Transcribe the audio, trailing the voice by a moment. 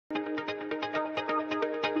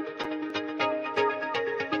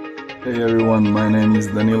Hey everyone, my name is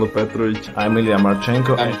Danilo Petrovic. I'm Ilya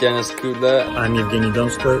Marchenko. I'm Denis Kudla. I'm Evgeny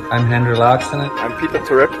Donskoy. I'm Henry Laaksonen. I'm Peter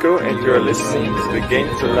Torebko, and you're listening to the Game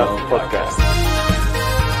to Love podcast.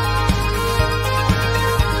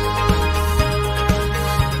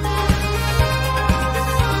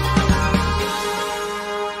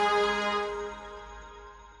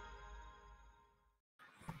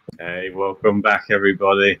 Hey, welcome back,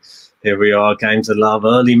 everybody. Here we are, Game to Love,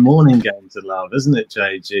 early morning Game to Love, isn't it,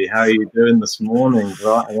 JG? How are you doing this morning,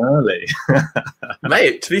 bright and early?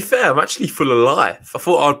 Mate, to be fair, I'm actually full of life. I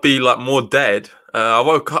thought I'd be like more dead. I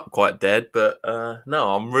woke up quite dead, but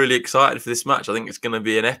no, I'm really excited for this match. I think it's going to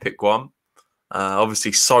be an epic one.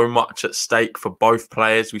 Obviously, so much at stake for both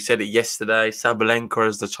players. We said it yesterday. Sabalenka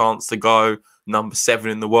has the chance to go number 7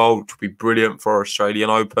 in the world, which would be brilliant for Australian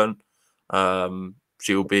Open.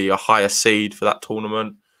 She'll be a higher seed for that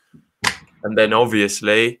tournament. And then,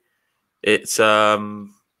 obviously, it's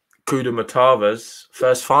Kudermetova's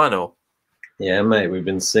first final. Yeah, mate, we've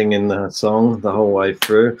been singing that song the whole way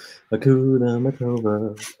through.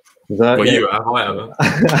 Kudermetova. Well, you have, I haven't.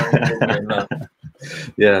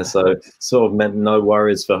 Yeah, so sort of meant no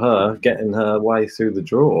worries for her getting her way through the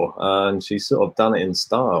draw. And she's sort of done it in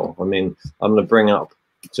style. I mean, I'm going to bring up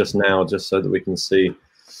just now, just so that we can see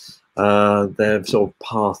their sort of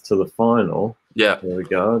path to the final. Yeah. There we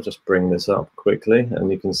go. I'll just bring this up quickly, and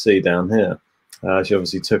you can see down here. She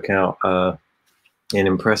obviously took out, in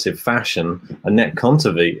impressive fashion, a net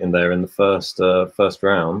Kontaveit in there in the first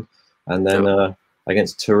round. And then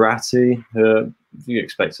against Turati, you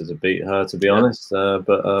expected to beat her, to be honest.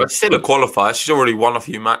 But still a qualifier. She's already won a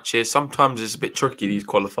few matches. Sometimes it's a bit tricky, these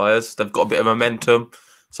qualifiers. They've got a bit of momentum.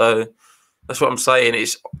 So that's what I'm saying.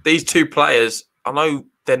 It's these two players, I know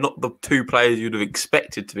they're not the two players you'd have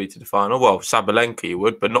expected to be to the final. Well, Sabalenka you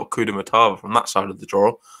would, but not Kudermetova from that side of the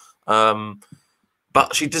draw.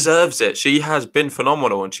 But she deserves it. She has been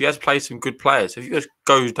phenomenal, and she has played some good players. If you just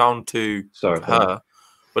go down to her,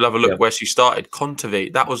 we'll have a look where she started.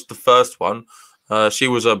 Kontaveit, that was the first one. She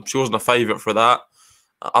wasn't a favourite for that.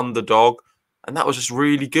 Underdog, and that was just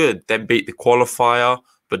really good. Then beat the qualifier,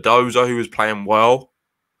 Badoza, who was playing well.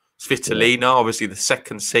 Svitolina, obviously the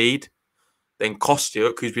second seed. Then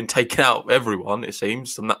Kostyuk, who's been taken out of everyone, it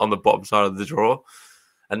seems, on the bottom side of the draw.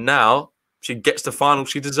 And now she gets the final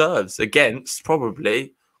she deserves against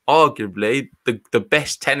probably, arguably, the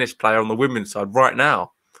best tennis player on the women's side right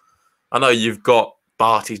now. I know you've got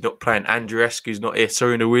Barty's not playing, Andreescu's not here,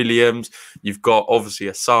 Serena Williams. You've got, obviously,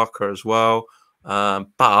 Osaka as well.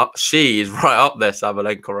 But she is right up there,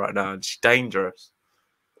 Sabalenka, right now, and she's dangerous.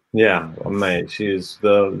 yeah, mate, she is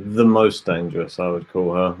the most dangerous, I would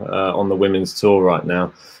call her, on the women's tour right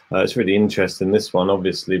now. It's really interesting, this one,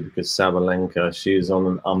 obviously, because Sabalenka, she's on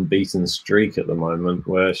an unbeaten streak at the moment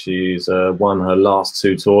where she's won her last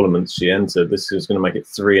 2 tournaments she entered. This is going to make it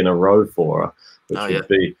 3 in a row for her, which would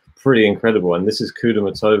be pretty incredible. And this is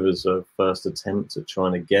Kudermetova's first attempt at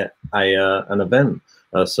trying to get an event.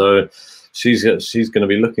 So she's going to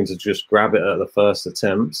be looking to just grab it at the first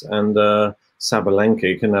attempt. And Sabalenka,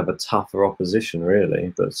 you can have a tougher opposition,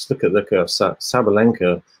 really. But look at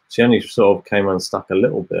Sabalenka. She only sort of came unstuck a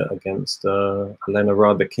little bit against Elena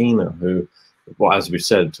Rybakina, who, well, as we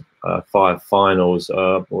said, 5 finals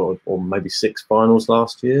or maybe 6 finals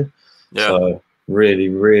last year. Yeah. So really,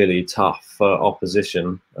 really tough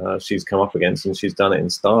opposition she's come up against, and she's done it in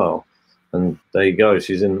style. And there you go.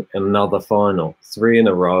 She's in another final, 3 in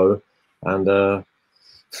a row, and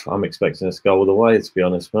I'm expecting her to go all the way, to be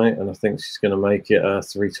honest, mate. And I think she's going to make it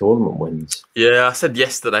 3 tournament wins. Yeah, I said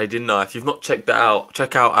yesterday, didn't I? If you've not checked that out,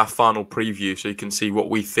 check out our final preview so you can see what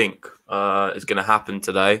we think is going to happen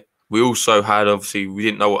today. We also had, obviously, we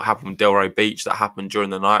didn't know what happened with Delray Beach. That happened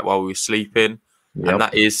during the night while we were sleeping. Yep. And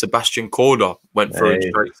that is Sebastian Korda went through in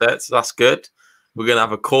straight sets. That's good. We're going to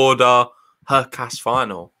have a Korda Hurkacz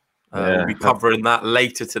final. We'll be covering that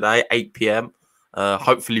later today, 8 p.m.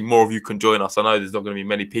 Hopefully more of you can join us. I know there's not going to be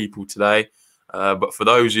many people today, but for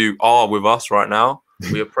those who are with us right now,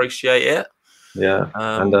 we appreciate it. Yeah.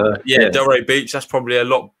 Delray Beach, that's probably a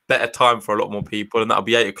lot better time for a lot more people, and that'll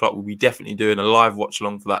be 8 o'clock. We'll be definitely doing a live watch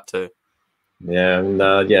along for that too. Yeah, and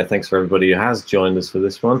thanks for everybody who has joined us for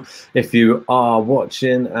this one. If you are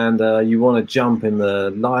watching and you want to jump in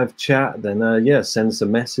the live chat, then send us a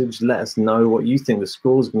message. Let us know what you think the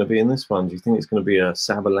score is going to be in this one. Do you think it's going to be a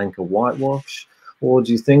Sabalenka whitewash, or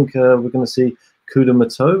do you think we're going to see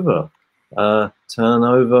Kudermetova turn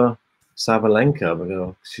over Sabalenka?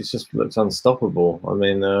 Because she just looks unstoppable. I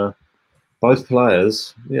mean, both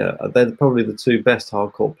players, they're probably the 2 best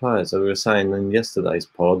hardcourt players. As we were saying in yesterday's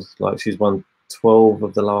pod, like, she's won 12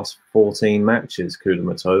 of the last 14 matches,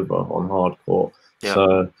 Kudermetova, on hardcourt. Yeah.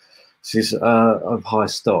 So she's of high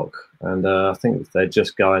stock, and I think they're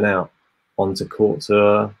just going out onto court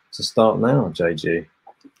to start now. JG.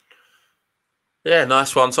 Yeah,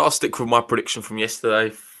 nice one. So I'll stick with my prediction from yesterday.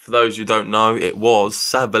 For those who don't know, it was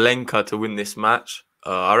Sabalenka to win this match.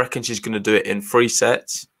 I reckon she's going to do it in 3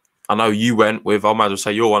 sets. I know you went with, I might as well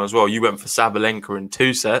say your one as well. You went for Sabalenka in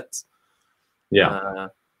 2 sets. Yeah.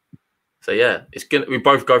 So yeah, we're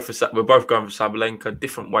both going for Sabalenka.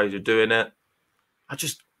 Different ways of doing it.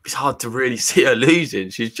 It's hard to really see her losing.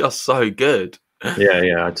 She's just so good.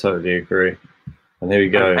 Yeah, I totally agree. And here we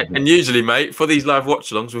go. And usually, mate, for these live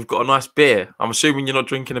watch-alongs, we've got a nice beer. I'm assuming you're not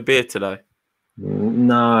drinking a beer today.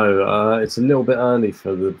 No, it's a little bit early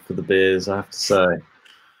for the beers, I have to say.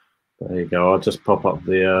 There you go. I'll just pop up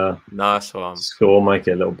the nice one score, make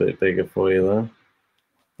it a little bit bigger for you there.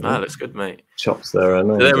 No, looks good, mate. Chops there, I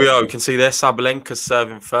know. So there we are. We can see there Sabalenka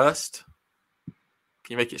serving first.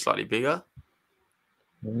 Can you make it slightly bigger?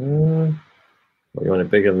 You want it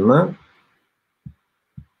bigger than that?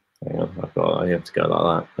 Hang on, you have to go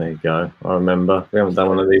like that. There you go. I remember. We haven't done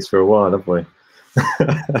one of these for a while, have we?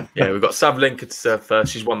 Yeah, we've got Sabalenka to serve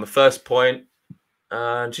first. She's won the first point,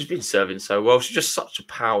 and she's been serving so well. She's just such a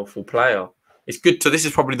powerful player. It's good to. This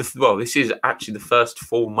is probably this is actually the first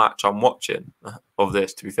full match I'm watching of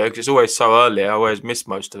this. To be fair, because it's always so early, I always miss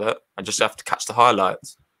most of it. I just have to catch the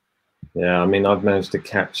highlights. Yeah, I mean, I've managed to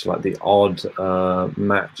catch like the odd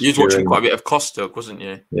match. You was watching quite a bit of Kostyuk, wasn't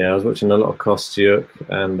you? Yeah, I was watching a lot of Kostyuk,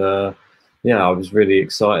 and yeah, I was really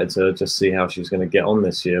excited to just see how she was going to get on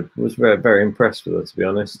this year. I was very, very impressed with her, to be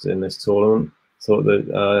honest, in this tournament. Thought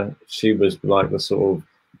that she was like the sort of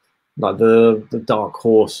like the dark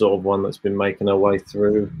horse sort of one that's been making her way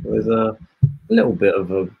through with a little bit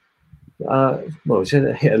of a well, she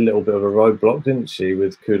hit a little bit of a roadblock, didn't she,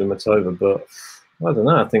 with Kudermetova, but I don't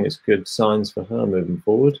know. I think it's good signs for her moving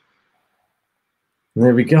forward. And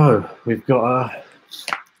there we go. We've got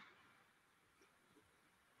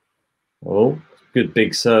good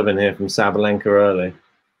big serve in here from Sabalenka early.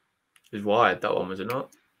 It's wide, that one, was it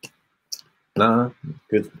not? Nah,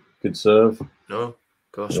 good serve. No.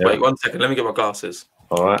 Gosh, yeah. Wait 1 second. Let me get my glasses.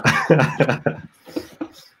 All right.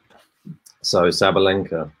 So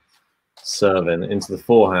Sabalenka serving into the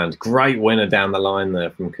forehand. Great winner down the line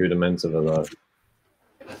there from Kudermetova,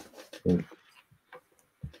 though.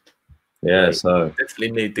 Yeah, so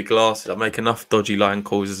definitely need the glasses. I make enough dodgy line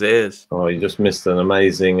calls as it is. Oh, you just missed an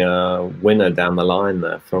amazing winner down the line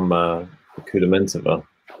there from Kudermetova.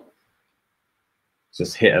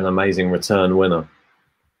 Just hit an amazing return winner.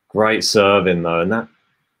 Great serving though, and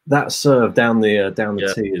that serve down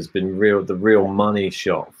the tee has been the real money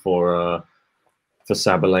shot for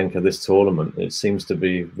Sabalenka this tournament. It seems to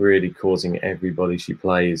be really causing everybody she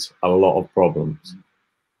plays a lot of problems.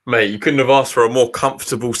 Mate, you couldn't have asked for a more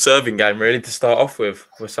comfortable serving game, really, to start off with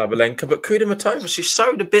Sabalenka. But Kudermetova, she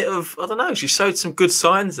showed a bit of, I don't know, she showed some good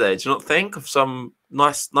signs there. Do you not think? Of some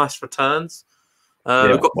nice returns.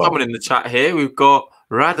 We've got someone in the chat here. We've got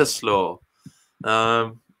Radoslaw.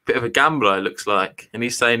 Bit of a gambler, it looks like. And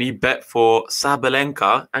he's saying he bet for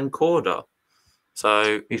Sabalenka and Korda.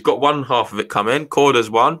 So he's got one half of it coming. Korda's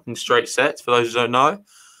won in straight sets, for those who don't know.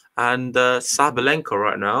 And Sabalenka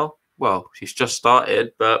right now, well, she's just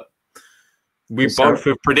started, but we both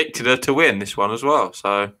have predicted her to win this one as well.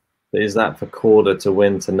 So is that for Korda to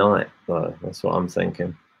win tonight, though? That's what I'm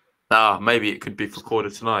thinking. Maybe it could be for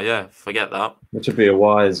Korda tonight. Yeah, forget that. Which would be a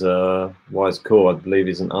wise call. I believe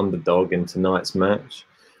he's an underdog in tonight's match.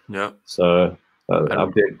 Yeah. So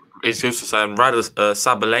it's also saying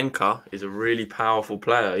Sabalenka is a really powerful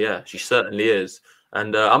player. Yeah, she certainly is.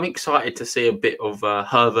 And I'm excited to see a bit of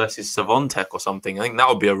her versus Swiatek or something. I think that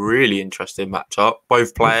would be a really interesting matchup.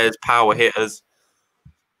 Both players, power hitters.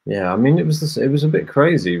 Yeah, I mean, it was a bit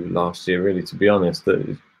crazy last year, really, to be honest,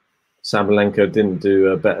 that Sabalenka didn't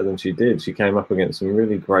do better than she did. She came up against some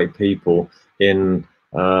really great people in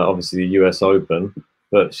obviously the US Open,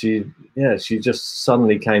 but she just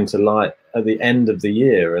suddenly came to light at the end of the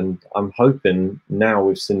year, and I'm hoping now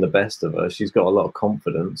we've seen the best of her. She's got a lot of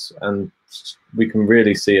confidence, and we can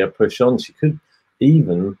really see her push on. She could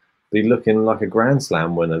even be looking like a Grand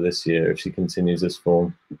Slam winner this year if she continues this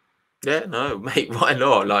form. Yeah, no, mate, why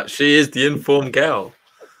not? Like, she is the informed girl.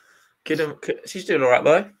 She's doing all right,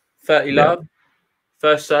 though. 30 love.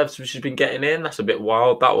 First serves she's been getting in. That's a bit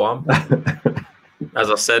wild, that one. As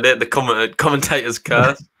I said it, the commentator's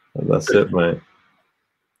curse. That's it, mate.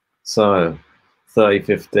 So,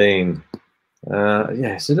 30-15.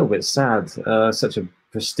 Yeah, it's a little bit sad. Such a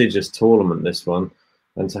prestigious tournament, this one,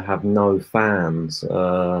 and to have no fans at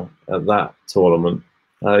that tournament.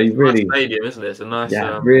 You really nice stadium, isn't it? It's a nice,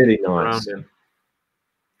 really nice. Surrounding.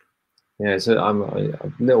 Yeah, so I'm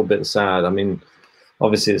a little bit sad. I mean,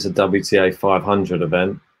 obviously it's a WTA 500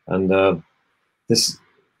 event, and this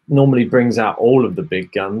normally brings out all of the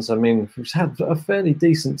big guns. I mean, we've had a fairly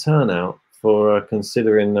decent turnout for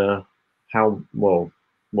considering how well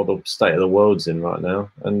what the state of the world's in right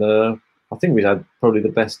now, and I think we had probably the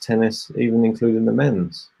best tennis, even including the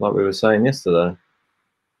men's, like we were saying yesterday.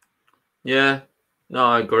 Yeah, no,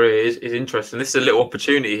 I agree. It's interesting. This is a little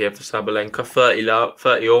opportunity here for Sabalenka,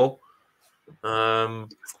 30 all.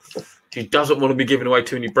 She doesn't want to be giving away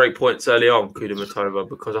too many break points early on, Kudermetova,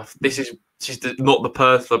 because she's not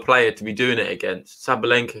the player to be doing it against.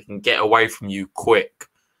 Sabalenka can get away from you quick,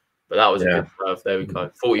 but that was a good serve. There we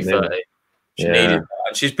go, 40-30. She needed that.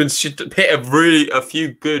 And she's hit a few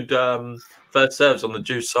good first serves on the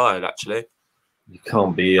juice side. Actually, you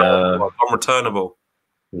can't be unreturnable.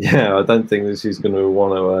 Yeah, I don't think that she's going to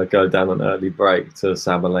want to go down an early break to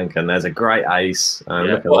Sabalenka. And there's a great ace.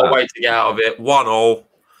 Look at what that. a way to get out of it. 1-all.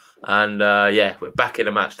 And we're back in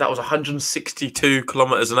the match. That was 162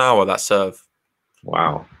 kilometers an hour, that serve.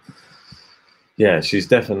 Wow. Yeah, she's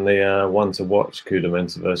definitely one to watch,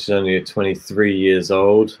 Kudermetova. She's only 23 years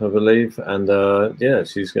old, I believe. And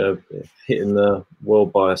she's hitting the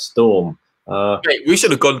world by a storm. Mate, we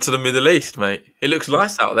should have gone to the Middle East, mate. It looks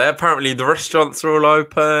nice out there. Apparently, the restaurants are all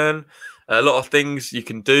open. A lot of things you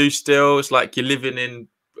can do still. It's like you're living in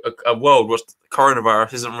a world where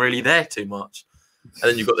coronavirus isn't really there too much.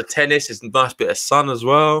 And then you've got the tennis. It's a nice bit of sun as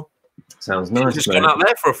well. Sounds nice, just gone out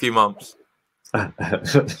there for a few months.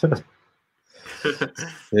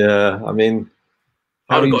 Yeah, I mean...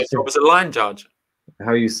 I would have got a job as a line judge.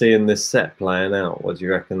 How are you seeing this set playing out? What do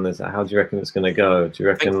you reckon? How do you reckon it's going to go? Do you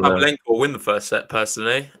reckon? I think Sabalenka will win the first set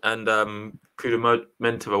personally, and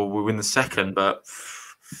Kudermetova will win the second. But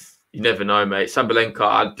you never know, mate. Sabalenka,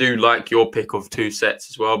 I do like your pick of 2 sets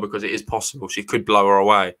as well because it is possible she could blow her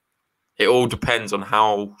away. It all depends on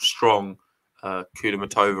how strong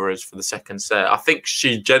Kudermetova is for the second set. I think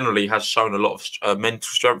she generally has shown a lot of mental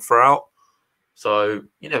strength throughout. So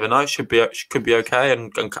you never know. She could be okay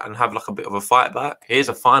and have like a bit of a fight back. Here's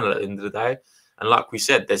a final at the end of the day, and like we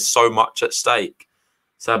said, there's so much at stake.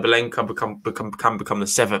 Sabalenka can become the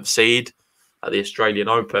 7th seed at the Australian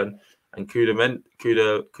Open, and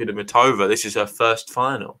Kudermetova, this is her first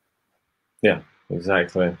final. Yeah,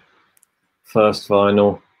 exactly. First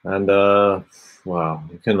final, and wow,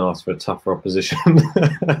 you couldn't ask for a tougher opposition.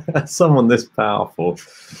 Someone this powerful.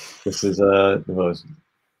 This is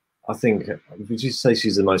I think, would you say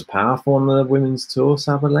she's the most powerful on the women's tour,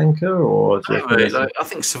 Sabalenka, or I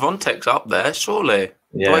think Swiatek's up there, surely.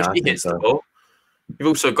 Yeah, I think so. You've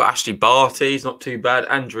also got Ashley Barty, he's not too bad.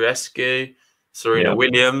 Andreescu, Serena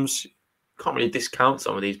Williams. Can't really discount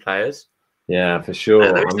some of these players. Yeah, for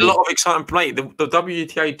sure. There's a lot of exciting play. The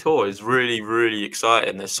WTA tour is really, really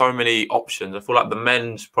exciting. There's so many options. I feel like the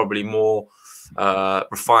men's probably more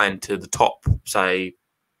refined to the top, say,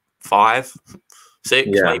 5. 6,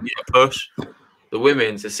 maybe a push. The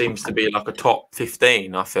women's, it seems to be like a top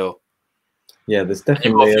 15, I feel. Yeah, there's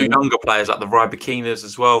definitely... You've got a few younger players like the Rybakinas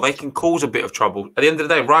as well. They can cause a bit of trouble. At the end of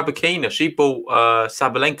the day, Rybakina, she brought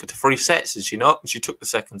Sabalenka to 3 sets, did she not? And she took the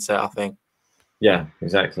second set, I think. Yeah,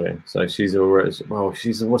 exactly. So she's already... Well,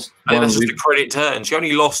 she's... That's just a credit to her. And she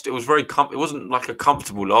only lost... It was very... It wasn't like a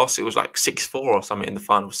comfortable loss. It was like 6-4 or something in the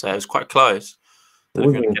final set. It was quite close.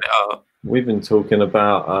 We've been talking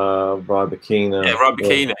about Rybakina. Yeah,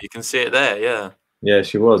 Rybakina. You can see it there, yeah. Yeah,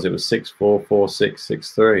 she was. It was 6-4, 4-6,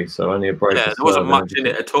 6-3. So only a break. Yeah, there wasn't much in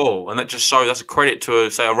it at all. And that just shows that's a credit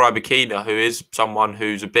to, say, a Rybakina, who is someone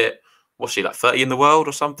who's a bit, what's she, like 30 in the world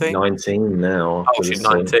or something? 19 now. Oh, she's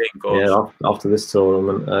 19, gosh. Yeah, after this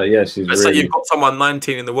tournament. Yeah, she's really... So you've got someone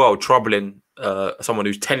 19 in the world troubling someone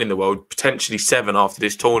who's 10 in the world, potentially 7 after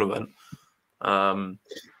this tournament. And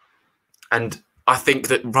I think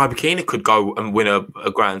that Rybakina could go and win a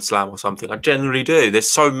Grand Slam or something. I generally do. There's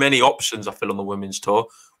so many options, I feel, on the women's tour,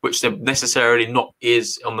 which there necessarily not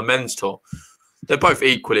is on the men's tour. They're both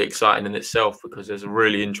equally exciting in itself because there's a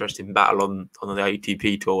really interesting battle on the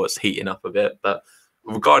ATP tour that's heating up a bit. But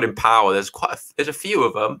regarding power, there's a few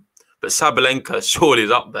of them, but Sabalenka surely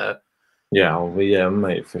is up there. Yeah, well, yeah,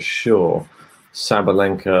 mate, for sure.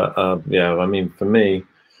 Sabalenka, yeah, I mean, for me,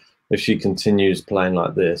 if she continues playing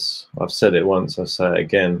like this, I've said it once, I'll say it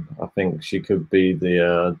again, I think she could be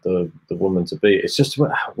the woman to beat. It's just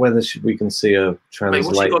whether we can see her translate.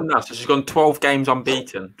 What's she gone now? So she's gone 12 games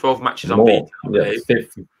unbeaten, 12 matches unbeaten. Yeah,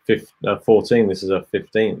 14. This is her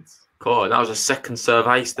 15th. God, that was a second serve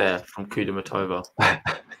ace there from Kudermetova.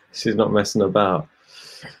 She's not messing about.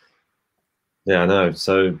 Yeah, I know.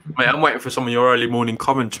 So, mate, I'm waiting for some of your early morning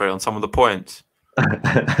commentary on some of the points.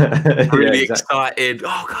 Really exactly. excited.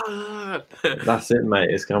 Oh God! That's it, mate.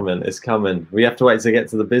 It's coming. It's coming. We have to wait to get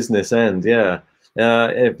to the business end. Yeah.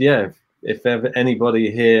 If ever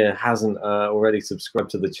anybody here hasn't already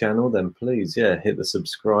subscribed to the channel, then please, hit the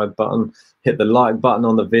subscribe button, hit the like button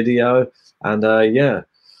on the video, and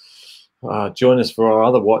join us for our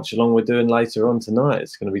other watch along we're doing later on tonight.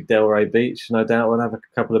 It's going to be Delray Beach. No doubt we'll have a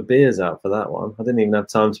couple of beers out for that one. I didn't even have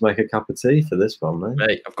time to make a cup of tea for this one, mate.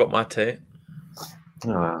 Mate, I've got my tea.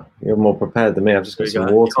 You're more prepared than me. I've just got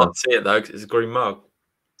some water. You can't see it though, because it's a green mug.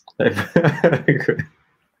 Is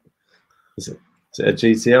it a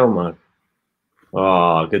GTL mug?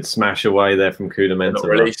 Oh, good smash away there from Kudermetova. Not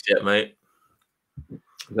released yet, mate.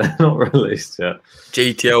 They're not released yet.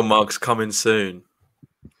 GTL mugs coming soon.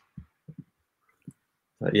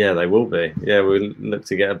 Yeah, they will be. Yeah, we'll look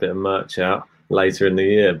to get a bit of merch out later in the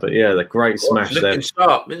year. But yeah, the great smash there. Looking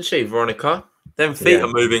sharp, isn't she, Veronika? Them feet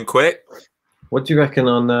are moving quick. What do you reckon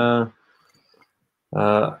on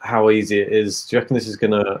how easy it is? Do you reckon this is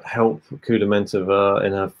going to help Kudermetova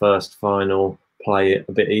in her first final play it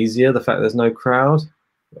a bit easier, the fact there's no crowd?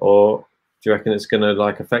 Or do you reckon it's going to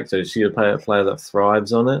affect her? Is she a player that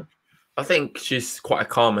thrives on it? I think she's quite a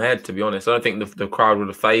calm head, to be honest. I don't think the crowd would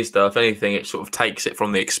have phased her. If anything, it sort of takes it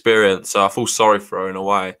from the experience. So I feel sorry for her in a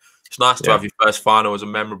way. It's nice to have your first final as a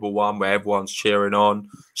memorable one where everyone's cheering on.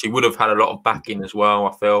 She would have had a lot of backing as well,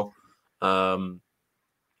 I feel.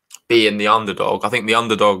 Being the underdog. I think the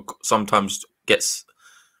underdog sometimes gets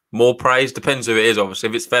more praise. Depends who it is, obviously.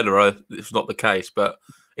 If it's Federer, it's not the case. But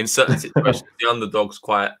in certain situations, the underdog's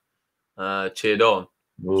quite cheered on.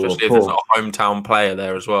 Especially if there's not a hometown player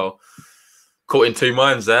there as well. Caught in two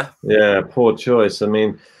minds there. Yeah, poor choice. I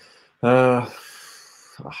mean, she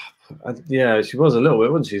was a little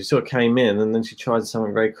bit, wasn't she? She sort of came in and then she tried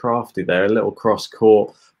something very crafty there. A little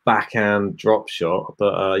cross-court backhand drop shot.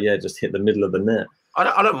 But, just hit the middle of the net.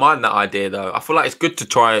 I don't mind that idea, though. I feel like it's good to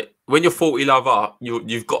try it. When you're 40 love up,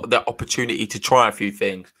 you've got the opportunity to try a few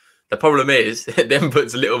things. The problem is, it then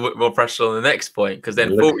puts a little bit more pressure on the next point, because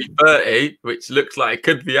then 40-30, which looks like it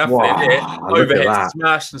could be happening here, overhead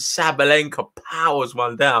smash, and Sabalenka powers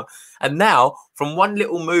one down. And now, from one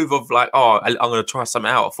little move of I'm going to try something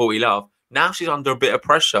out at 40 love, now she's under a bit of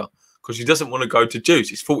pressure because she doesn't want to go to juice.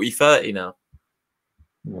 It's 40-30 now.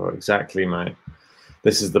 Well, exactly, mate.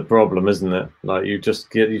 This is the problem, isn't it?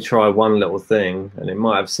 You try one little thing, and it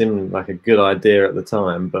might have seemed like a good idea at the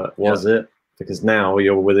time, but was it? Because now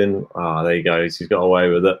you're within. There you go. She's got away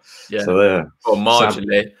with it. Yeah. So there. Well,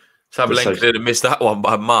 marginally, Sabalenka did have missed that one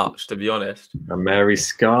by March, to be honest. And Mary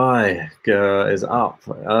Sky is up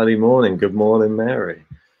early morning. Good morning, Mary.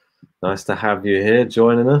 Nice to have you here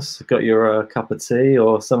joining us. Got your cup of tea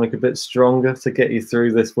or something a bit stronger to get you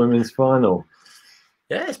through this women's final?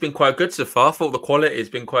 Yeah, it's been quite good so far. I thought the quality has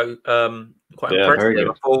been quite impressive.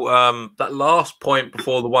 I thought that last point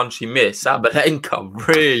before the one she missed, Sabalenka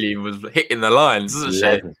really was hitting the lines, isn't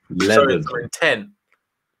she? Showing some intent.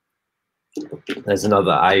 There's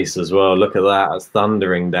another ace as well. Look at that. It's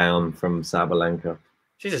thundering down from Sabalenka.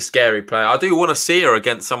 She's a scary player. I do want to see her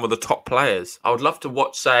against some of the top players. I would love to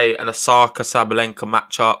watch, say, an Osaka-Sabalenka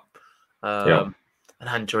matchup. An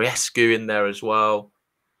Andreescu in there as well.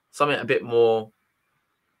 Something a bit more...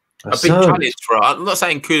 A big challenge for her. I'm not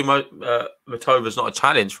saying Kudermetova is not a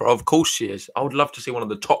challenge for her. Of course she is. I would love to see one of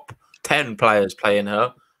the top 10 players playing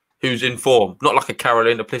her who's in form. Not like a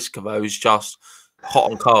Karolina Pliskova who's just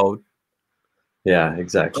hot and cold. Yeah,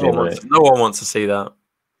 exactly. No one wants to see that.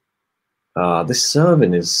 This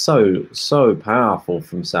serving is so powerful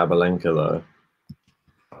from Sabalenka, though.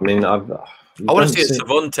 I mean, I want to see a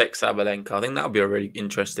Swiatek Sabalenka. I think that would be a really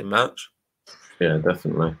interesting match. Yeah,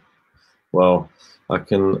 definitely. Well... I'm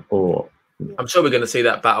sure we're going to see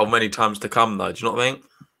that battle many times to come, though. Do you know what I think?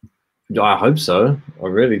 I hope so. I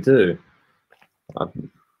really do.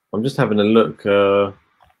 I'm just having a look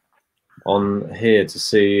on here to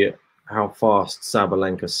see how fast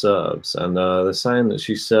Sabalenka serves, and they're saying that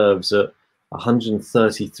she serves at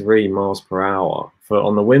 133 miles per hour.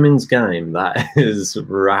 On the women's game, that is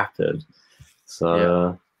rapid.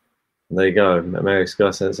 So there you go. Mary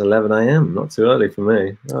Sky says it's 11 a.m. Not too early for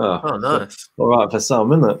me. Oh, nice. All right for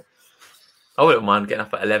some, isn't it? I wouldn't mind getting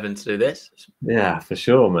up at 11 to do this. Yeah, for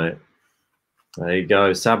sure, mate. There you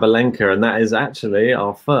go, Sabalenka, and that is actually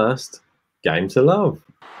our first game to love.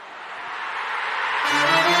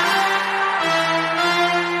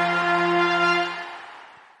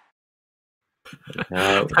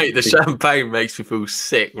 Mate, the champagne makes me feel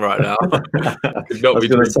sick right now. I could not be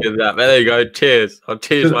drinking that. There you go. Cheers. I'll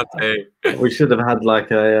cheers my tea. We should have had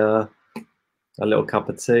like a little cup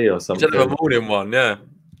of tea or something. Instead of a morning one, yeah.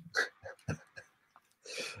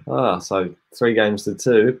 So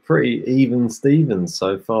 3-2. Pretty even Stevens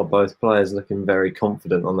so far. Both players looking very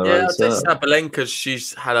confident on their own I'd say serve. Sabalenka,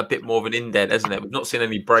 she's had a bit more of an indent, hasn't it? We've not seen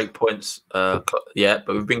any break points yet,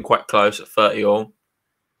 but we've been quite close at 30 all.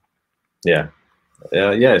 Yeah.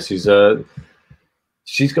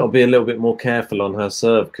 She's got to be a little bit more careful on her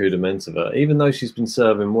serve, Kudermetova. Even though she's been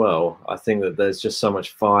serving well, I think that there's just so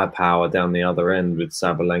much firepower down the other end with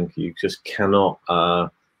Sabalenka. You just cannot,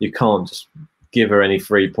 you can't just give her any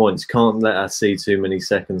free points. You can't let her see too many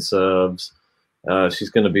second serves. She's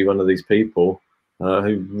going to be one of these people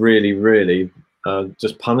who really, really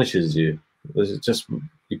just punishes you. There's just,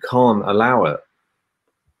 you can't allow it.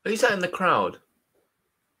 Who's that in the crowd?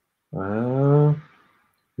 Not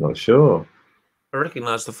sure. I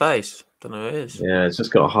recognise the face. Don't know who it is. Yeah, it's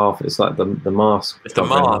just got half. It's like the mask. It's the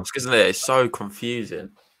mask, isn't it? It's so confusing.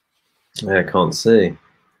 Yeah, I can't see.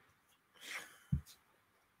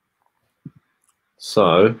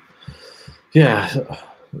 So, yeah,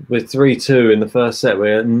 with 3-2 in the first set,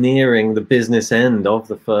 we're nearing the business end of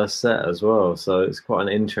the first set as well. So it's quite an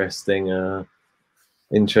interesting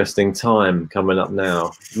time coming up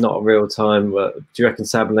now. Not a real time, but do you reckon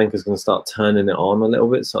Sabalenka's going to start turning it on a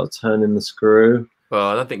little bit, start turning the screw? Well,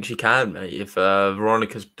 I don't think she can, mate. If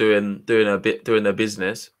Veronika's doing her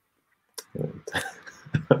business.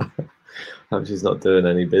 Hope she's not doing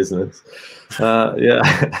any business.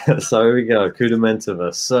 Yeah. So here we go.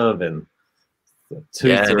 Kudermetova serving.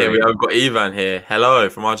 2-3. Here we go. We've got Ivan here. Hello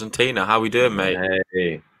from Argentina. How we doing, mate?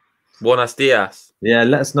 Hey. Buenos dias. Yeah,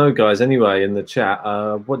 let us know, guys, anyway, in the chat.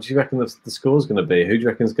 What do you reckon the score's going to be? Who do you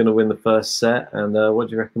reckon is going to win the first set? And what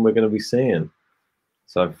do you reckon we're going to be seeing?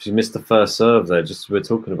 So if you missed the first serve there, we're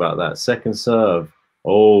talking about that. Second serve.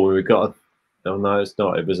 Oh, we got oh, no, it's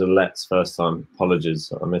not. It was a let's first time.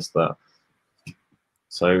 Apologies. I missed that.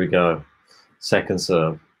 So here we go. Second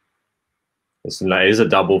serve. That is a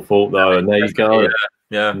double fault, though. And there you go.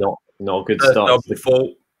 Yeah. Not a good start. Double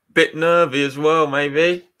fault. Bit nervy as well,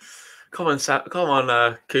 maybe. Come on,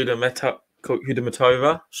 Kudermetova.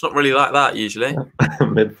 It's not really like that usually.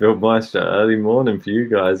 Midfield maestro, early morning for you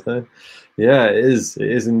guys, eh? Yeah, it is.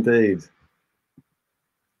 It is indeed.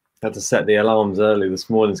 Had to set the alarms early this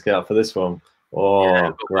morning to get up for this one. Oh,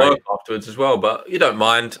 yeah, great. Afterwards as well, but you don't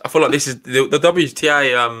mind. I feel like this is the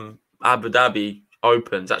WTA Abu Dhabi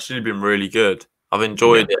Open's actually been really good. I've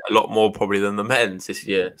enjoyed it a lot more probably than the men's this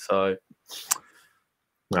year. So.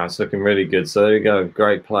 No, it's looking really good. So there you go.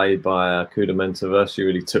 Great play by Kudermetova. She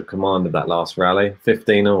really took command of that last rally.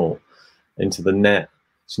 15 all into the net.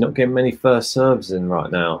 She's not getting many first serves in right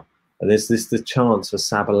now. And this the chance for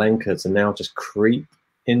Sabalenka to now just creep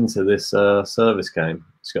into this service game.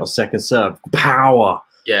 She's got a second serve. Power.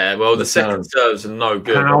 Yeah, well, the second serves are no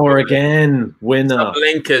good. Power again. Winner.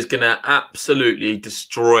 Sabalenka's going to absolutely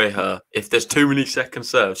destroy her. If there's too many second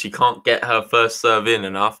serves, she can't get her first serve in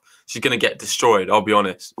enough. She's going to get destroyed, I'll be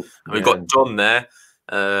honest. And we've got John there,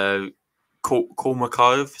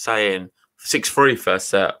 Kudermetova saying 6-3 first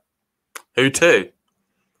set. Who to?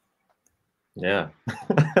 Yeah.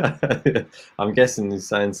 I'm guessing he's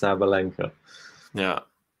saying Sabalenka. Yeah.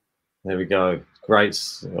 There we go. Great.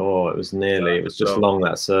 Oh, it was nearly. It was just long,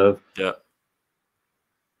 that serve. Yeah.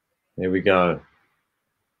 Here we go.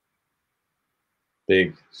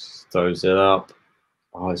 Big. Throws it up.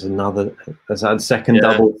 Oh, it's another. That's had second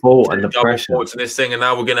double fault and the pressure. In this thing, and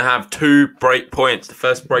now we're going to have 2 break points, the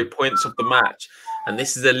first break points of the match, and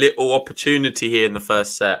this is a little opportunity here in the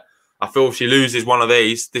first set. I feel if she loses one of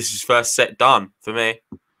these, this is first set done for me.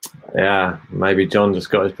 Yeah, maybe John just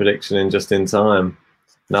got his prediction in just in time.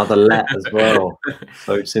 Another let as well.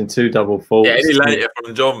 So it's in 2 double faults. Yeah, any later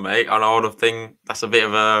from John, mate, and I would have think that's a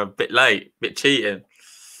bit late, bit cheating.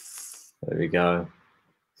 There we go.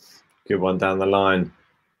 Good one down the line.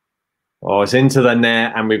 Oh, it's into the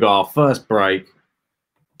net, and we've got our first break.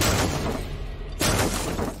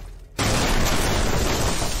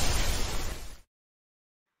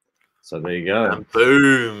 So there you go. And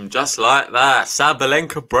boom, just like that.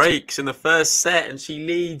 Sabalenka breaks in the first set, and she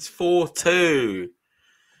leads 4-2.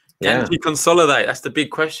 Can she consolidate? That's the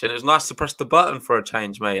big question. It was nice to press the button for a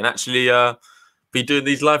change, mate, and actually be doing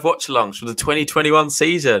these live watch-alongs for the 2021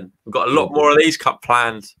 season. We've got a lot more of these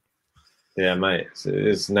planned. Yeah, mate.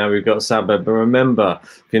 Now we've got Saba. But remember,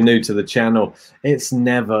 if you're new to the channel, it's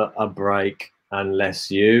never a break unless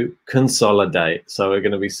you consolidate. So we're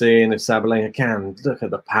going to be seeing if Sabalenka can. Look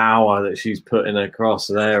at the power that she's putting across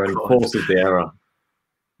there and forces the error.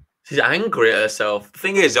 She's angry at herself. The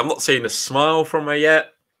thing is, I'm not seeing a smile from her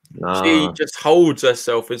yet. No. She just holds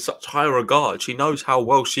herself in such high regard. She knows how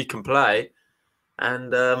well she can play.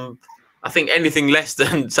 And I think anything less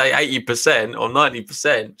than, say, 80% or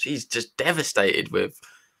 90%, she's just devastated with.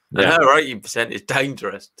 And her 80% is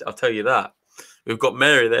dangerous. I'll tell you that. We've got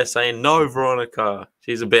Mary there saying, no, Veronika.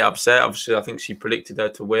 She's a bit upset. Obviously, I think she predicted her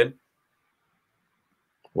to win.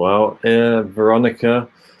 Well, Veronika,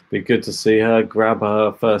 be good to see her grab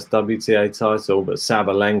her first WTA title, but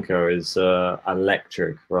Sabalenka is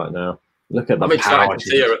electric right now. Look at the I'm excited power. to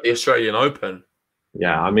see her at the Australian Open.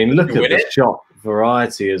 Yeah, I mean, look at the shot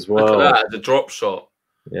variety as well. Look at that, the drop shot.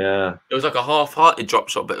 Yeah. It was like a half-hearted drop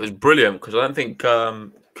shot, but it was brilliant because I don't think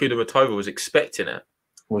Kudermetova was expecting it.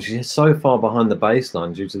 Well, she's so far behind the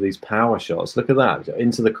baseline due to these power shots. Look at that,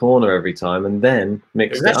 into the corner every time, and then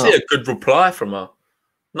mixed it up. It's actually a good reply from her.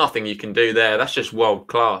 Nothing you can do there. That's just world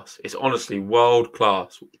class. It's honestly world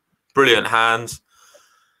class. Brilliant hands.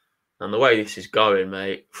 And the way this is going,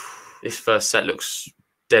 mate, this first set looks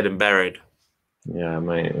dead and buried. Yeah,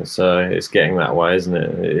 mate. It's getting that way, isn't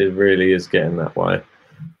it? It really is getting that way.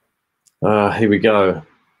 Here we go.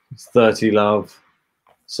 It's 30 love.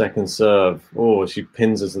 Second serve. Oh, she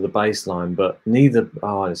pins her to the baseline, but neither.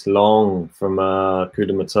 Oh, it's long from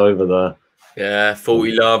Kudermetova there. Yeah,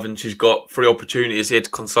 40 love, and she's got 3 opportunities here to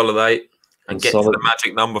consolidate and get to the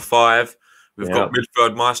magic number 5. We've got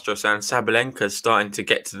midfield maestro saying Sabalenka's starting to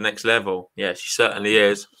get to the next level. Yeah, she certainly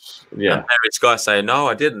is. Yeah. And Eric's guy saying, no,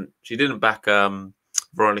 I didn't. She didn't back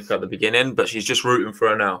Veronika at the beginning, but she's just rooting for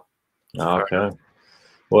her now. Okay.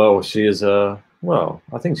 Well, she is well,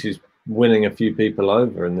 I think she's winning a few people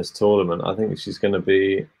over in this tournament. I think she's going to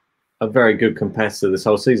be a very good competitor this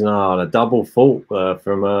whole season. And a double fault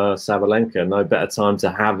from Sabalenka. No better time to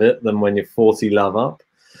have it than when you're 40 love up.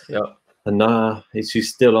 Yeah. And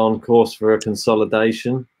she's still on course for a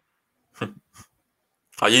consolidation.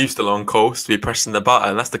 Are you still on course to be pressing the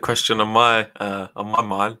button? That's the question on my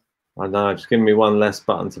mind. I know, just give me one less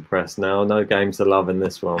button to press now. No games to love in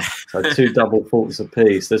this one. So 2 double faults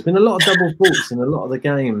apiece. There's been a lot of double faults in a lot of the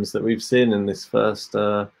games that we've seen in this first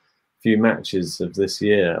few matches of this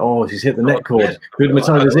year. Oh, she's hit the net cord.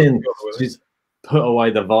 Kudermetova's in. She's put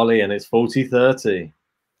away the volley, and it's 40-30.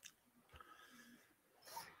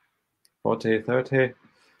 40-30,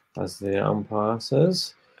 as the umpire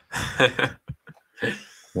says.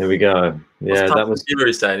 Here we go. Yeah, that was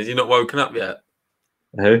Fury saying. Is he not woken up yet?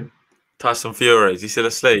 Who? Tyson Fury. Is he still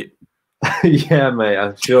asleep? Yeah, mate.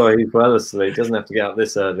 I'm sure he's well asleep. Doesn't have to get up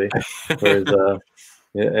this early. Whereas,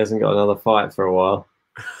 he hasn't got another fight for a while.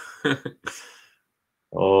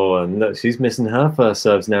 Oh, and look, she's missing her first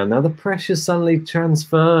serves now. Now the pressure's suddenly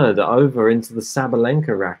transferred over into the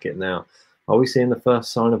Sabalenka racket now. Are we seeing the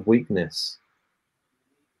first sign of weakness?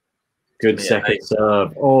 Good second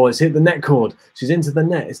serve. Oh, it's hit the net cord. She's into the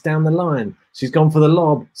net. It's down the line. She's gone for the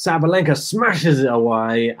lob. Sabalenka smashes it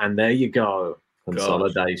away. And there you go.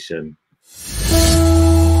 Consolidation.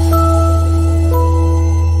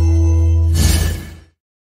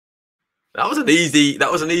 That was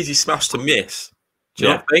an easy smash to miss. Do you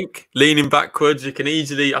not think? Leaning backwards, you can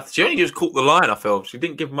easily. She only just caught the line, I feel. She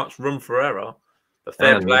didn't give much room for error. But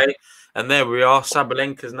fair play. And there we are.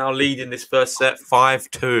 Sabalenka's now leading this first set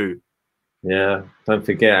 5-2. Yeah, don't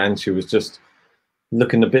forget, and she was just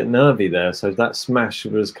looking a bit nervy there. So that smash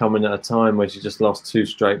was coming at a time where she just lost 2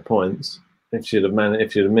 straight points. If she'd have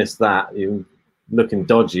missed that, you looking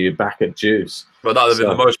dodgy. You're back at deuce. Well, that would have been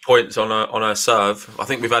the most points on her serve. I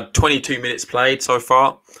think we've had 22 minutes played so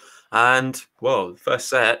far, and well, the first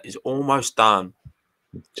set is almost done.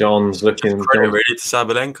 John's looking ready to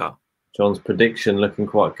Sabalenka. John's prediction looking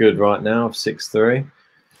quite good right now of 6-3.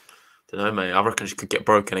 Don't know, mate. I reckon she could get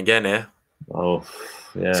broken again here. Oh,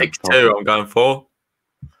 yeah. 6-2 I'm going for.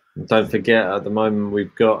 Don't forget, at the moment,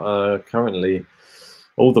 we've got currently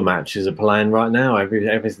all the matches are playing right now.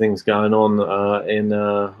 Everything's going on in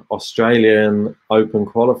Australian Open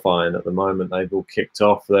qualifying at the moment. They've all kicked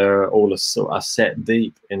off. They're all a set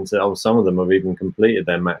deep into. Some of them have even completed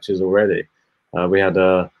their matches already. We had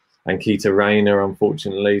Ankita Aryna,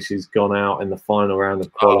 unfortunately, she's gone out in the final round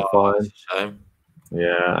of qualifying. Oh, shame.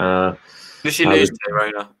 Yeah. Did she lose to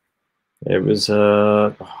Aryna? It was,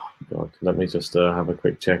 God, let me just have a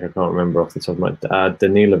quick check. I can't remember off the top of my head.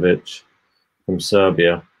 Danilovic from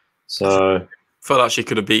Serbia. So I felt like she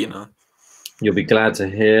could have beaten her. You'll be glad to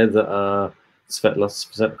hear that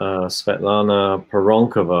Svetlana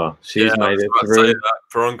Peronkova, she's made it through.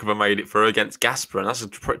 Peronkova made it through against Gasparin. That's a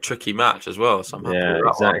tricky match as well. So yeah,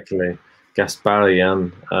 exactly.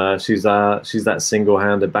 Gasparian, she's that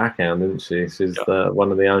single-handed backhand, isn't she? She's one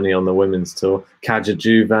of the only on the women's tour. Kaja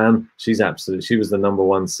Juvan, she was the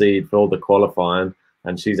 #1 seed for all the qualifying,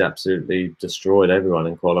 and she's absolutely destroyed everyone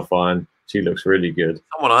in qualifying. She looks really good.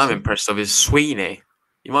 Someone I'm impressed of is Sweeney.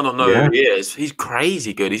 You might not know who he is. He's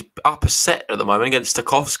crazy good. He's up a set at the moment against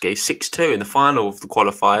Stakowski, 6-2 in the final of the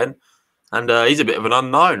qualifying. And he's a bit of an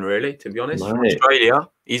unknown, really, to be honest. From Mate, Australia,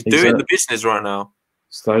 he's doing the business right now.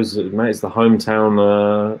 It's those, mate, it's the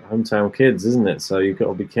hometown kids, isn't it? So you've got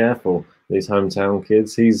to be careful. These hometown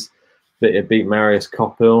kids. He's beat Marius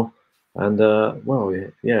Koppel, and well,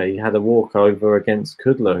 yeah, he had a walkover against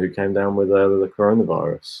Kudla, who came down with the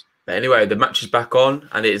coronavirus. But anyway, the match is back on,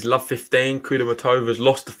 and it is love 15. Kudermetova's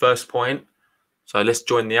lost the first point. So let's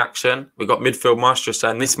join the action. We've got Midfield Maestro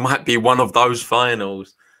saying this might be one of those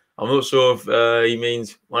finals. I'm not sure if he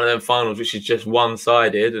means one of them finals, which is just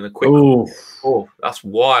one-sided and a quick. Oh, that's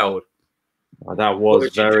wild. That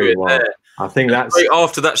was very wild. I think that's right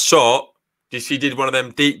after that shot. She did one of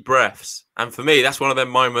them deep breaths, and for me, that's one of them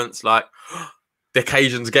moments like the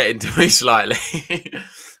occasion's getting to me slightly.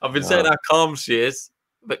 I've been saying how calm she is,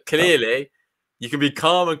 but clearly you can be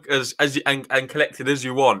calm and collected as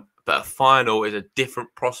you want, but a final is a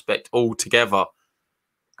different prospect altogether.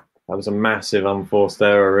 That was a massive unforced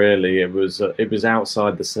error. Really, it was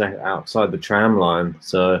outside the tram line.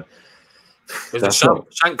 So it was a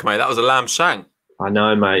shank, mate. That was a lamb shank. I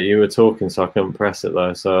know, mate. You were talking, so I couldn't press it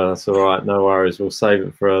though. So that's all right. No worries. We'll save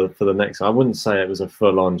it for the next. I wouldn't say it was a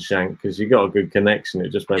full-on shank because you got a good connection.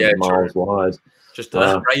 It just went miles wide. Just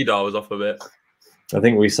the radar was off a bit. I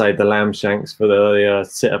think we saved the lamb shanks for the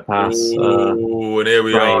sitter pass. Oh, and here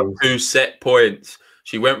we are. 2 set points.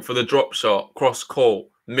 She went for the drop shot, cross court,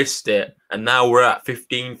 missed it, and now we're at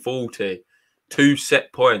 15-40. 2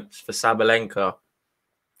 set points for Sabalenka.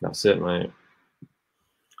 That's it, mate.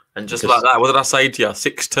 And just like that, what did I say to you?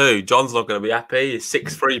 6-2. John's not going to be happy. His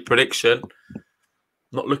 6-3 prediction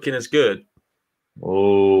not looking as good.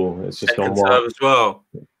 Oh, it's just gone wide as well.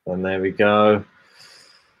 And there we go.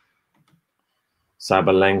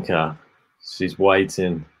 Sabalenka, she's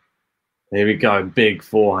waiting. Here we go, big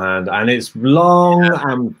forehand, and it's long.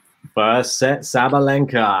 And first set,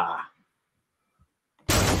 Sabalenka.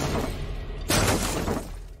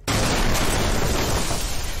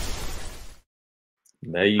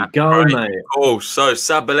 There you go, mate. Oh, so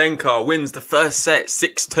Sabalenka wins the first set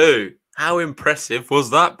 6-2. How impressive was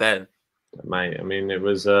that, Ben? Mate, I mean, it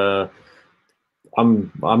was.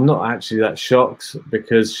 I'm not actually that shocked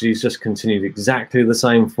because she's just continued exactly the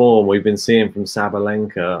same form we've been seeing from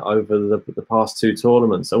Sabalenka over the past 2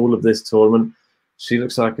 tournaments. All of this tournament, she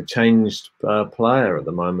looks like a changed player at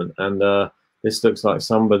the moment, and this looks like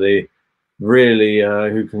somebody really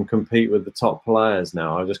who can compete with the top players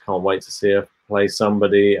now. I just can't wait to see her play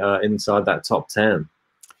somebody inside that top 10.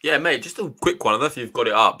 Yeah, mate, just a quick one. I don't know if you've got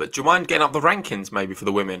it up, but do you mind getting up the rankings maybe for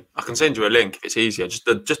the women? I can send you a link if it's easier. Just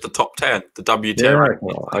the top 10, the WTA.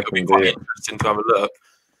 Yeah, I can be do quite it. interesting to have a look.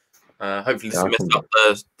 Hopefully this doesn't mess up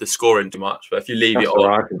the scoring too much, but if you leave it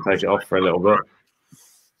on, I can take it off for a little bit.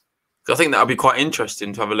 I think that would be quite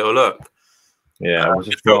interesting to have a little look. Yeah, I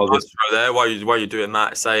just got this there while you're doing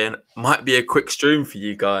that, saying might be a quick stream for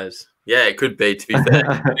you guys. Yeah, it could be. To be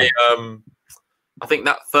fair, I think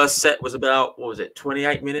that first set was about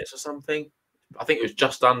 28 minutes or something. I think it was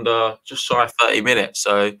just shy of 30 minutes,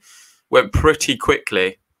 so went pretty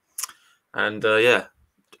quickly. And yeah,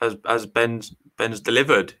 as Ben's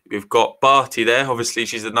delivered, we've got Barty there. Obviously,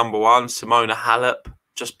 she's the number 1. Simona Halep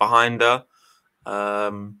just behind her.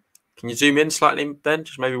 Can you zoom in slightly, Ben?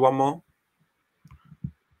 Just maybe one more.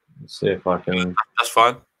 Let's see if I can. That's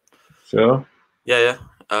fine. Sure. Yeah.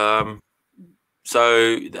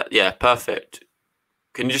 So yeah, perfect.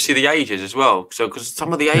 Can you just see the ages as well? So because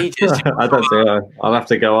some of the ages, I don't think I'll have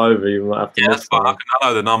to go over. You might have to. Yeah, that's fine. I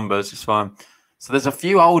know the numbers. It's fine. So there's a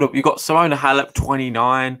few older. You've got Simona Halep,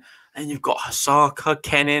 29. And you've got Osaka,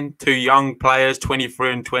 Kenin, 2 young players,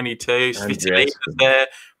 23 and 22. Svitolina's there.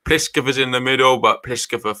 Pliskova's in the middle, but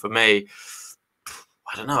Pliskova for me,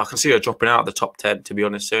 I don't know. I can see her dropping out of the top 10, to be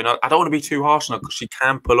honest, soon. I don't want to be too harsh on her because she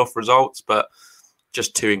can pull off results, but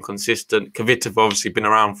just too inconsistent. Kvitova obviously been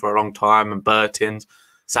around for a long time, and Bertins.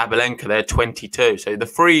 Sabalenka, they're 22. So the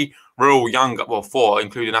 3 real young, 4,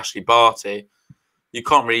 including Ashley Barty. You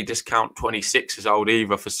can't really discount 26 as old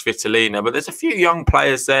either for Svitolina, but there's a few young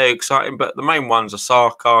players there, exciting. But the main ones are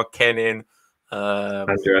Osaka, Kenin,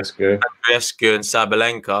 Andreescu and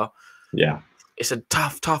Sabalenka. Yeah. It's a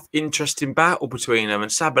tough, interesting battle between them. And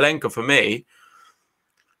Sabalenka, for me,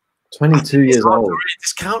 22 years old. Really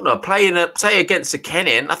discount her. Say against a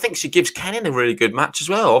Kenin, I think she gives Kenin a really good match as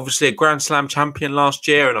well. Obviously, a Grand Slam champion last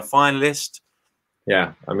year and a finalist.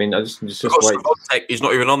 Yeah, I mean, I just wait. He's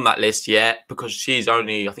not even on that list yet because she's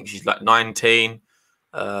only, I think she's like 19.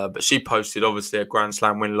 But she posted obviously a Grand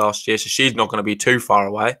Slam win last year, so she's not going to be too far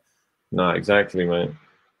away. No, exactly, mate.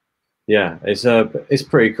 Yeah, it's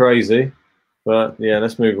pretty crazy. But yeah,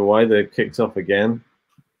 let's move away. They're kicked off again.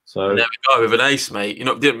 So and there we go with an ace, mate. You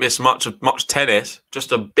know, didn't miss much tennis.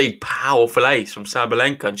 Just a big, powerful ace from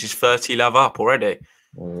Sabalenka, and she's 30 love up already.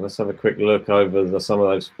 let's have a quick look over some of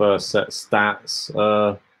those first set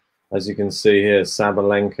stats. As you can see here,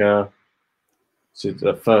 Sabalenka,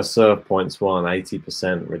 the first serve points won,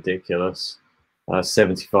 80%, ridiculous.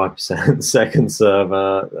 75% second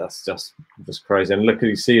serve, that's just crazy. And look,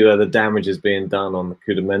 you see where the damage is being done on the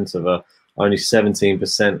Kudermetova. Only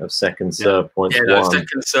 17% of second serve points won. No,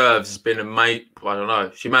 second serves has been a mate. I don't know.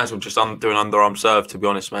 She might as well just do an underarm serve, to be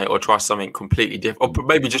honest, mate, or try something completely different, or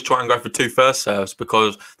maybe just try and go for 2 first serves,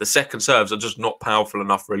 because the second serves are just not powerful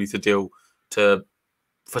enough really to deal for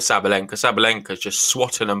Sabalenka. Sabalenka's just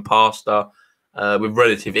swatting them past her with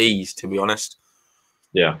relative ease, to be honest.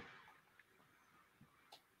 Yeah.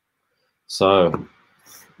 So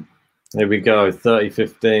here we go,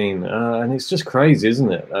 30-15. And it's just crazy, isn't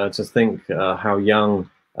it? To think how young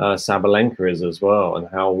Sabalenka is as well, and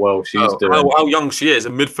how well she's doing. How young she is, a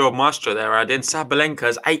midfield maestro there, Adin. Sabalenka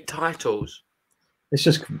has 8 titles. It's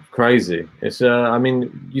just crazy. It's I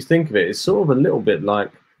mean, you think of it, it's sort of a little bit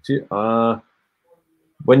like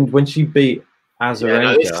when she beat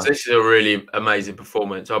Aryna. This is a really amazing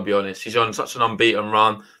performance, I'll be honest. She's on such an unbeaten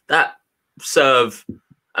run. That serve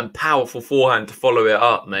and powerful forehand to follow it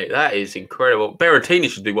up, mate. That is incredible. Berrettini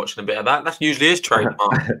should be watching a bit of that. That's usually his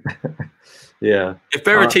trademark. Yeah. If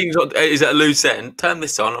Berrettini is at a loose end, turn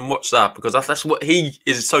this on and watch that, because that's what he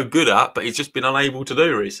is so good at, but he's just been unable to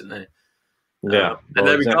do recently. Yeah. And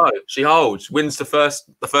there we go. She holds, wins the first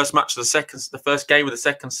match of the first game of the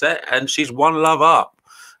second set, and she's 1 love up.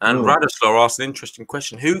 And Radislav asked an interesting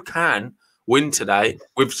question: who can win today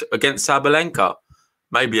against Sabalenka?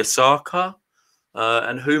 Maybe Osaka.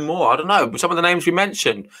 And who more? I don't know. Some of the names we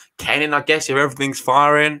mentioned. Kenin, I guess, if everything's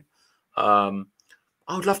firing. I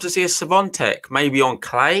would love to see a Swiatek, maybe on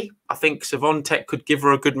clay. I think Swiatek could give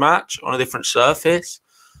her a good match on a different surface.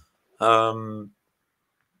 Yeah,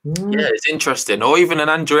 it's interesting. Or even an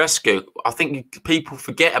Andreescu. I think people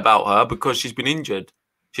forget about her because she's been injured.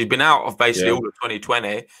 She's been out of basically all of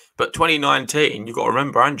 2020. But 2019, you've got to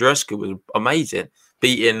remember, Andreescu was amazing.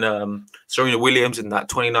 Beating Serena Williams in that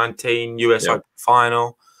 2019 US Open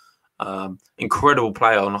final. Incredible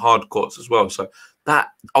player on hard courts as well. So that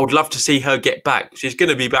I would love to see her get back. She's going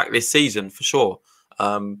to be back this season for sure.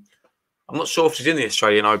 I'm not sure if she's in the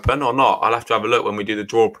Australian Open or not. I'll have to have a look when we do the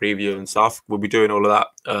draw preview and stuff. We'll be doing all of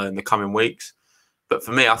that in the coming weeks. But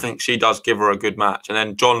for me, I think she does give her a good match. And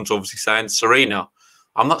then John's obviously saying Serena.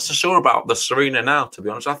 I'm not so sure about the Serena now, to be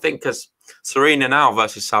honest. I think because Serena now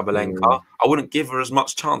versus Sabalenka, I wouldn't give her as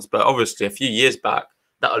much chance. But obviously, a few years back,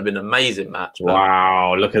 that would have been an amazing match. But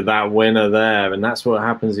wow, look at that winner there. And that's what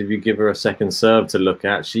happens if you give her a second serve to look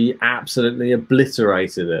at. She absolutely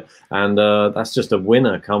obliterated it. And that's just a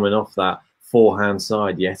winner coming off that forehand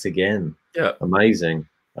side yet again. Yeah. Amazing.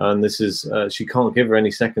 And this is, she can't give her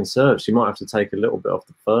any second serve. She might have to take a little bit off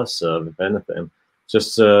the first serve, if anything.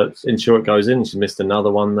 Just ensure it goes in. She missed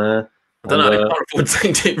another one there. I don't know. I can't afford to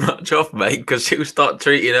take too much off, mate, because she'll start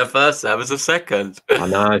treating her first serve as a second. I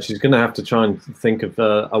know. She's going to have to try and think of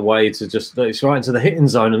a way to just... It's right into the hitting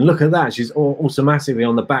zone. And look at that. She's automatically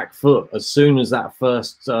on the back foot as soon as that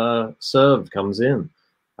first serve comes in.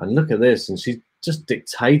 And look at this. And she's just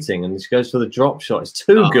dictating. And she goes for the drop shot. It's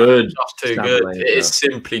too good. Just too good. It is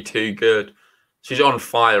simply too good. She's on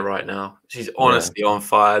fire right now. She's honestly on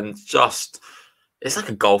fire. And just... It's like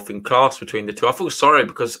a golfing class between the two. I feel sorry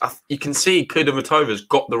because you can see Kudermetova's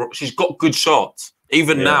she's got good shots.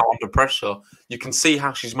 Even now under pressure, you can see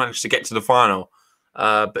how she's managed to get to the final.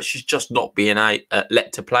 But she's just not being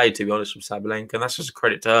let to play, to be honest, from Sabalenka. And that's just a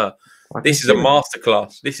credit to her. This is a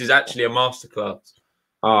masterclass. This is actually a masterclass.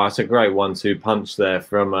 Oh, it's a great 1-2 punch there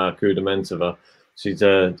from Kudermetova. She's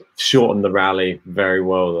shortened the rally very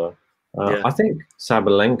well, though. I think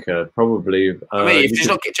Sabalenka probably... I mean, if she's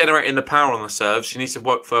not generating the power on the serve, she needs to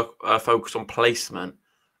focus on placement.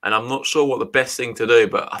 And I'm not sure what the best thing to do,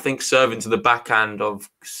 but I think serving to the backhand of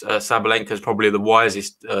Sabalenka is probably the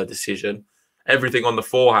wisest decision. Everything on the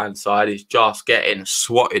forehand side is just getting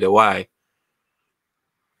swatted away.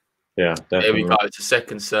 Yeah, definitely. Here we go. It's a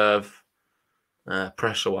second serve.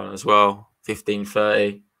 Pressure one as well.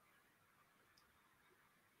 15-30.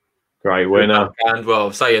 Great winner. And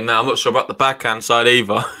well, saying that, I'm not sure about the backhand side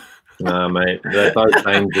either. No, mate, they're both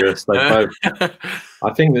dangerous. They both.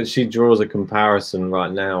 I think that she draws a comparison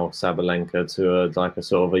right now, Sabalenka, to like a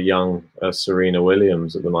sort of a young Serena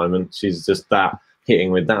Williams at the moment. She's just that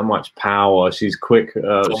hitting with that much power. She's quick.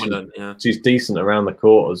 Dominant, she's decent around the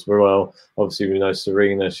court as well. Obviously, we know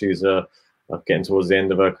Serena. She's getting towards the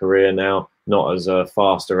end of her career now. Not as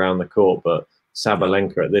fast around the court, but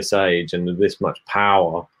Sabalenka at this age and with this much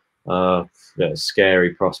power. Yeah,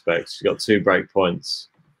 scary prospects. She's got 2 break points.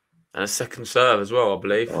 And a second serve as well, I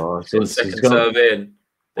believe. Oh, Got a second serve in.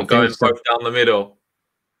 They're going both down the middle.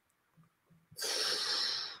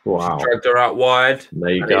 Wow. She dragged her out wide.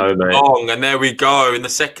 There you go, mate. Long, and there we go. In the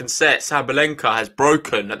second set, Sabalenka has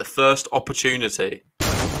broken at the first opportunity.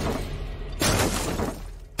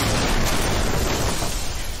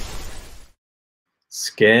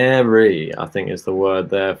 Scary, I think, is the word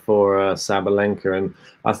there for Sabalenka. And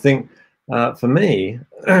I think for me,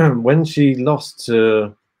 when she lost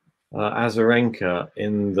to Azarenka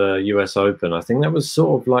in the US Open, I think that was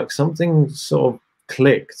sort of like something sort of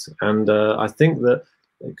clicked. And I think that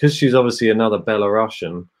because she's obviously another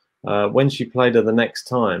Belarusian, when she played her the next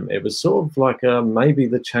time, it was sort of like maybe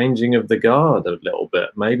the changing of the guard a little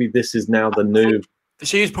bit. Maybe this is now the new...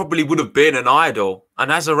 She probably would have been an idol. An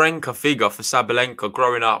Azarenka figure for Sabalenka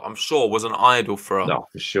growing up, I'm sure, was an idol for her. No,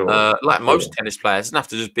 for sure. Like most tennis players, it doesn't have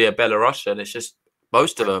to just be a Belarusian. It's just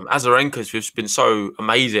most of them. Azarenka's just been so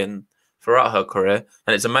amazing throughout her career,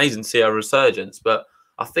 and it's amazing to see her resurgence. But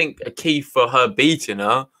I think a key for her beating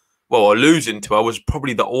her, well, or losing to her, was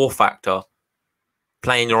probably the awe factor.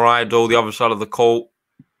 Playing your idol, the other side of the court.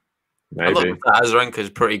 Maybe. Azarenka's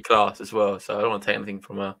pretty class as well, so I don't want to take anything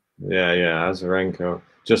from her. Yeah, Azarenka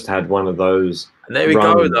just had one of those. And there we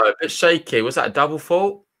go, though. A bit shaky. Was that a double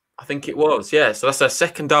fault? I think it was, yeah. So that's her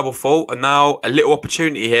second double fault, and now a little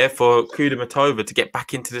opportunity here for Kudermetova to get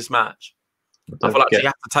back into this match. I feel like she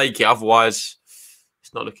has to take it, otherwise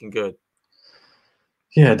it's not looking good.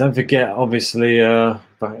 Yeah, don't forget, obviously,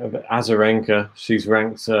 Azarenka, she's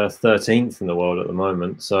ranked 13th in the world at the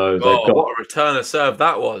moment. So what a return of serve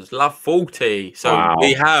that was. Love 40. So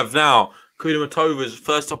we have now Kudermetova's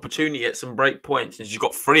first opportunity at some break points, and she's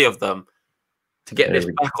got 3 of them to get this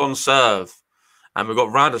back on serve. And we've got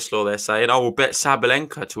Radislaw there saying, I will bet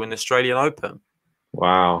Sabalenka to win the Australian Open.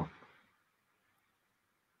 Wow.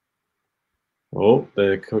 Oh,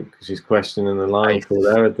 she's questioning the line call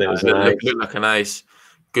there. It was an ace. Looked like an ace.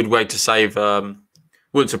 Good way to save.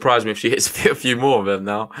 Wouldn't surprise me if she hits a few more of them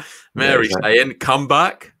now. Mary's saying, come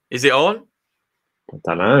back. Is it on? I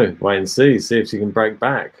don't know. Wait and see. See if she can break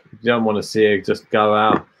back. You don't want to see her just go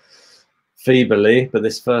out feebly, but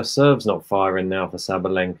this first serve's not firing now for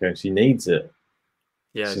Sabalenka, and she needs it.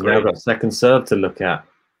 Yeah, she's now got second serve to look at.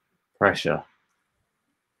 Pressure.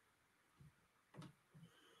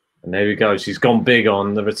 And there we go. She's gone big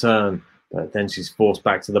on the return, but then she's forced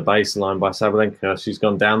back to the baseline by Sabalenka. She's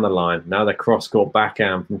gone down the line. Now the cross-court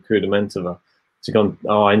backhand from Kudermetova. She's gone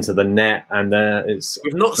into the net, and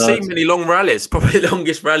we've not seen many long rallies. Probably the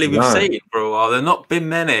longest rally we've seen for a while. There've not been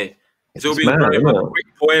many. It's all been very quick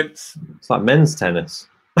points. It's like men's tennis.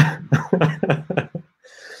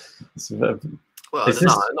 Well,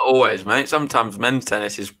 not always, mate. Sometimes men's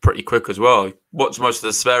tennis is pretty quick as well. Watch most of the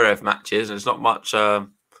Zverev matches, and it's not much.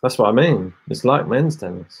 That's what I mean. It's like men's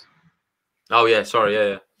tennis. Oh yeah, sorry,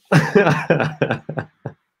 yeah.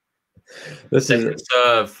 Second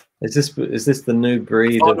serve. Is this the new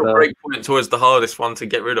breed Final of break point towards the hardest one to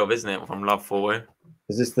get rid of, isn't it? From love for you.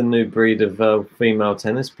 Is this the new breed of female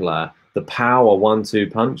tennis player? The power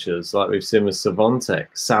 1-2 punchers, like we've seen with Swiatek,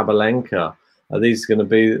 Sabalenka. Are these going to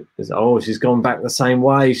be? Oh, she's gone back the same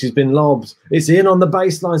way. She's been lobbed. It's in on the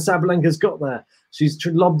baseline. Sabalenka's got there. She's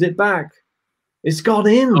lobbed it back. It's gone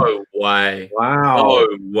in. No way. Wow.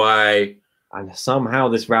 No way. And somehow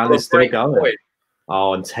this rally's still going. Point.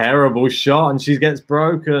 Oh, and terrible shot, and she gets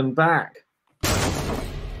broken back.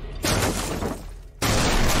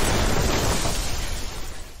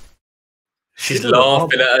 She's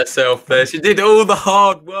laughing at herself there. She did all the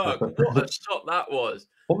hard work. What a shot that was.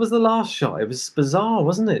 What was the last shot? It was bizarre,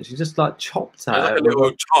 wasn't it? She just like chopped at it. Like a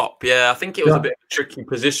little chop, yeah. I think it was a bit of a tricky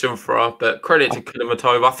position for her, but credit to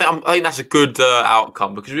Kudermetova. I think that's a good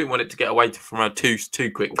outcome because we didn't want it to get away from her too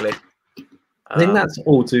quickly. I think that's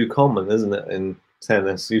all too common, isn't it, in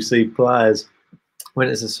tennis? You see players when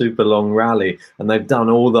it's a super long rally and they've done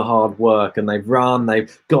all the hard work and they've run,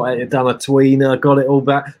 they've got it, done a tweener, got it all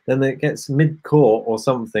back, then it gets mid-court or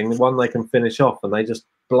something, one they can finish off and they just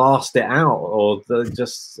blast it out, or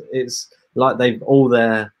it's like they've all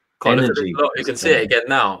their energy. You can see it again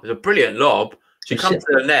now. It's a brilliant lob. She comes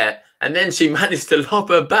to the net and then she managed to lob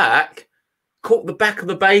her back, caught the back of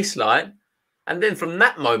the baseline. And then from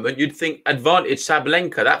that moment, you'd think advantage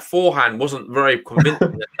Sabalenka. That forehand wasn't very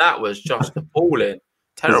convincing. That was just appalling.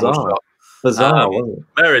 Terrible shot. Bizarre, wasn't it?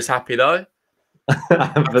 Mary's happy, though. And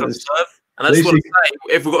I just want to say,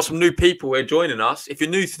 if we've got some new people who are joining us, if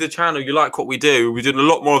you're new to the channel, you like what we do, we're doing a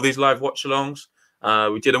lot more of these live watch-alongs.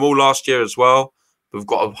 We did them all last year as well. We've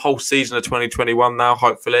got a whole season of 2021 now,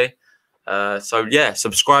 hopefully. So, yeah,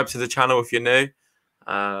 subscribe to the channel if you're new.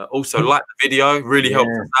 Also, like the video, really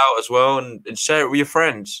helps us out as well, and share it with your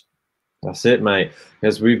friends. That's it, mate.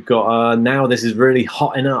 Because we've got now this is really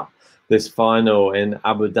hotting up, this final in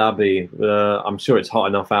Abu Dhabi. I'm sure it's hot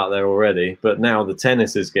enough out there already, but now the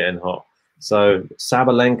tennis is getting hot. So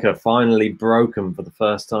Sabalenka finally broken for the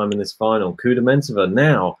first time in this final. Kudermetova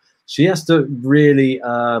now, she has to really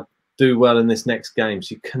do well in this next game.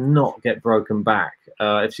 She cannot get broken back.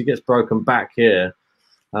 If she gets broken back here,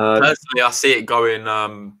 personally, I see it going.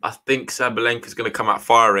 I think Sabalenka's going to come out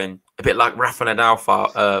firing, a bit like Rafa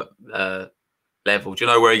Nadal level. Do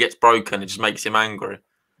you know where he gets broken? It just makes him angry.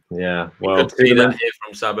 Yeah, well, you could see that here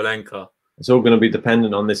from Sabalenka. It's all going to be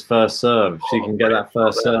dependent on this first serve. If she can get that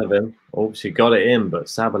first serve in. Oh, she got it in, but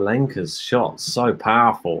Sabalenka's shot so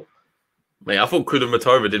powerful. Mate, I thought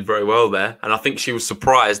Kudermetova did very well there, and I think she was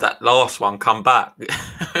surprised that last one come back.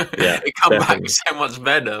 Yeah, it come back with so much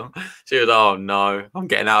venom. She was, oh no, I'm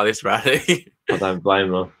getting out of this rally. I don't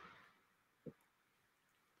blame her.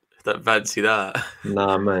 Don't fancy that.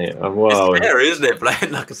 Nah, mate. Well, it's scary, isn't it,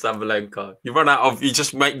 playing like a Sabalenka? You run out of, you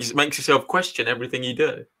just makes yourself question everything you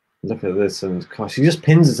do. Look at this, and gosh, she just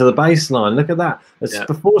pins it to the baseline. Look at that. It's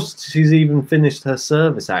before she's even finished her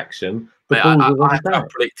service action. Mate, I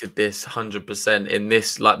predicted this 100% in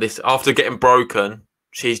this, like this. After getting broken,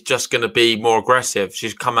 she's just going to be more aggressive.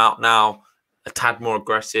 She's come out now a tad more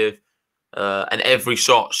aggressive, and every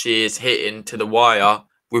shot she is hitting to the wire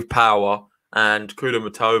with power. And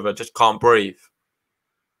Kudermetova just can't breathe.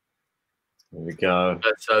 There we go.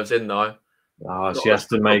 That serves in though. Oh, she has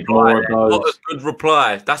to make more of those. Not a good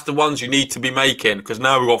reply. That's the ones you need to be making, because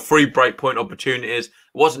now we've got 3 break point opportunities. It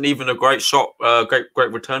wasn't even a great shot, great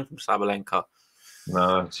return from Sabalenka.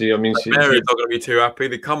 No, she's not going to be too happy.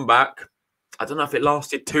 The comeback, I don't know if it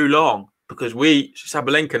lasted too long, because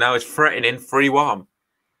Sabalenka now is threatening 3-1.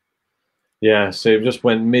 Yeah, so it just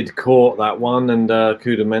went mid-court, that one, and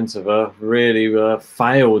Kudermetova really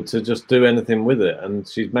failed to just do anything with it. And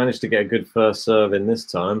she's managed to get a good first serve in this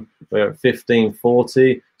time. We're at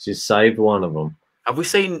 15-40. She's saved one of them. Have we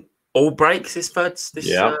seen all breaks this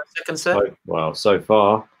second set? So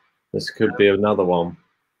far, this could be another one.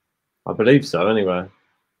 I believe so, anyway.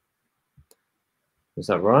 Is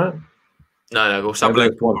that right? No. Well,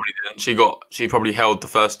 Sabalenka probably didn't. She probably held the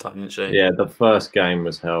first time, didn't she? Yeah, the first game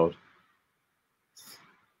was held.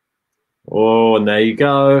 Oh, and there you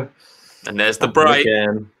go. And there's the break.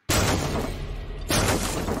 Again.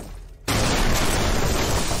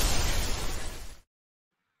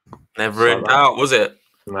 Never in doubt, was it?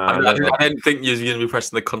 No, I didn't think you were going to be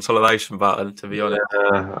pressing the consolidation button, to be honest.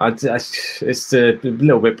 It's a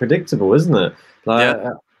little bit predictable, isn't it? Like,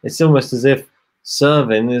 it's almost as if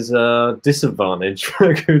serving is a disadvantage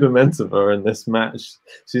for Kudermetova in this match.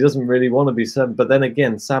 She doesn't really want to be serving. But then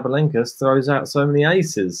again, Sabalenka throws out so many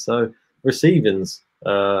aces. So receiving's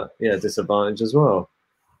disadvantage as well.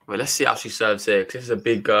 Well, let's see how she serves here, because this is a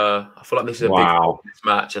big. I feel like this is a big this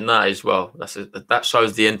match, and that is that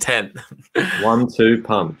shows the intent. 1-2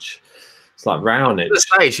 punch. It's like Raonic. Let's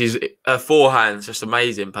say she's her forehand's just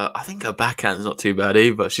amazing, but I think her backhand's not too bad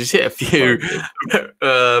either. She's hit a few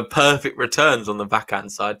perfect returns on the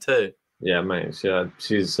backhand side too. Yeah, mate.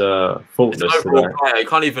 She's faultless today. You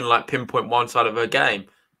can't even like pinpoint one side of her game.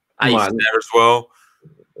 Ace there as well.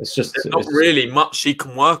 There's not really much she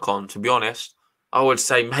can work on, to be honest. I would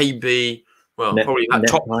say maybe, probably that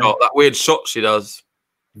top shot, that weird shot she does.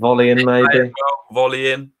 Volleying, maybe.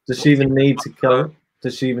 Volleying. Does she even need to come?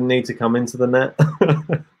 Does she even need to come into the net?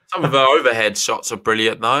 Some of her overhead shots are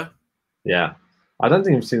brilliant, though. Yeah. I don't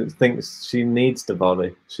think she thinks she needs to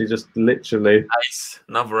volley. She just literally... Ace.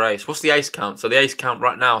 Another ace. What's the ace count? So the ace count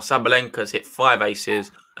right now, Sabalenka's hit 5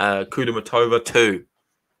 aces, Kudermetova 2.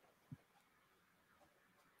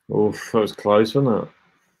 Oof, that was close, wasn't it?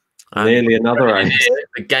 Nearly another ace.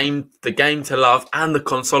 The game to love, and the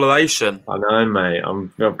consolidation. I know, mate.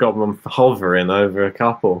 I've got them hovering over a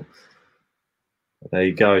couple. There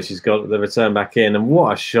you go. She's got the return back in, and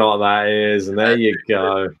what a shot that is! And there you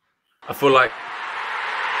go. I feel like.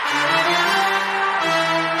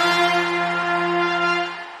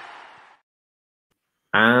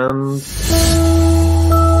 And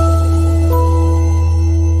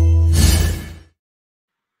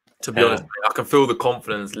to be honest, I can feel the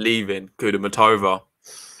confidence leaving Kudermetova.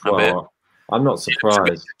 Well, I'm not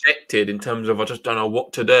surprised. Dejected in terms of I just don't know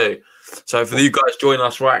what to do. So for you guys joining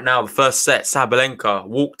us right now, the first set, Sabalenka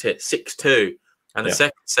walked it 6-2. And the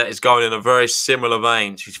second set is going in a very similar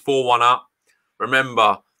vein. She's 4-1 up.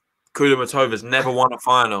 Remember, Kudermetova's never won a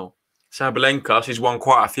final. Sabalenka, she's won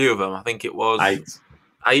quite a few of them. I think it was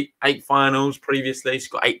eight finals previously. She's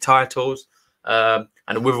got 8 titles.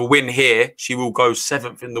 And with a win here, she will go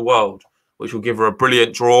 7th in the world, which will give her a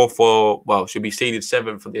brilliant draw for, well, she'll be seeded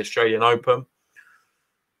 7th for the Australian Open.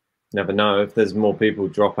 Never know. If there's more people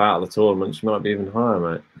drop out of the tournament, she might be even higher,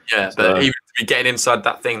 mate. Yeah, So, but even to be getting inside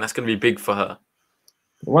that thing, that's going to be big for her.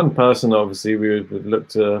 one person, obviously, we would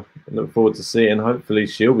look forward to seeing. Hopefully,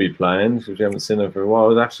 she'll be playing because we haven't seen her for a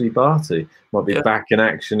while. Is Ashley Barty might be back in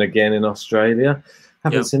action again in Australia.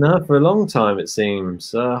 Haven't seen her for a long time, it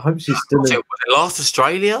seems. I hope she's still. Was it last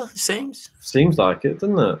Australia? It seems. Seems like it,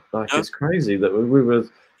 doesn't it? Like it's crazy that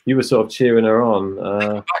you were sort of cheering her on.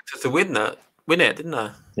 Back to win it, didn't they?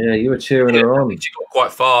 Yeah, you were cheering her on. She got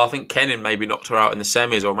quite far. I think Kenin maybe knocked her out in the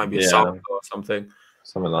semis, or maybe a sub or something.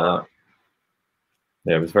 Something like that.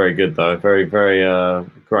 Yeah, it was very good though. Very, very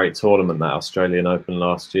great tournament, that Australian Open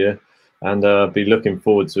last year, and be looking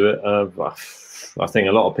forward to it. I think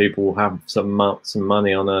a lot of people will have some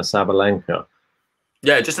money on Sabalenka.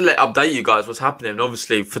 Yeah, just to update you guys what's happening.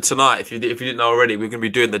 Obviously, for tonight, if you didn't know already, we're going to be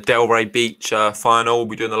doing the Delray Beach final. We'll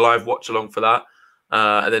be doing the live watch along for that,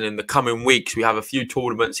 and then in the coming weeks, we have a few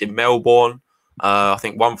tournaments in Melbourne. I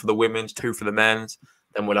think 1 for the women's, 2 for the men's.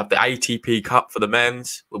 Then we'll have the ATP Cup for the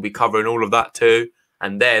men's. We'll be covering all of that too.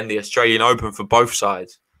 And then the Australian Open for both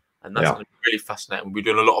sides. And that's going to be really fascinating. We'll be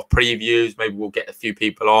doing a lot of previews. Maybe we'll get a few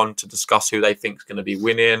people on to discuss who they think is going to be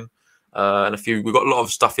winning. And we've got a lot of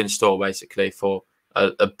stuff in store, basically, for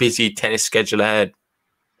a busy tennis schedule ahead.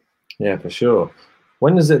 Yeah, for sure.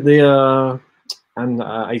 When is it the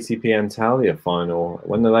ATP Antalya final?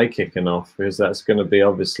 When are they kicking off? Because that's going to be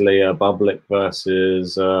obviously Bublik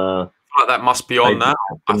versus... I feel like that must be on now.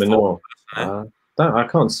 I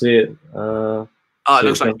can't see it. It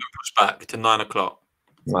looks like it's been pushed back to 9 o'clock.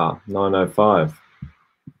 Ah, 9:05.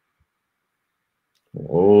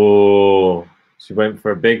 Oh, she went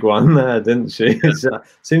for a big one there, didn't she?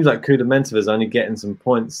 Seems like Kudermetova's only getting some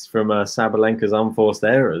points from Sabalenka's unforced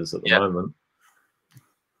errors at the moment.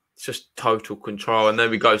 It's just total control. And there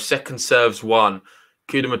we go. Second serves won.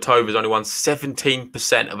 Kudermetova's only won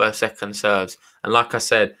 17% of her second serves. And like I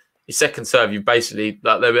said, your second serve, you basically,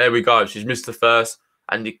 there we go. She's missed the first.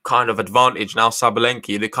 And the kind of advantage now,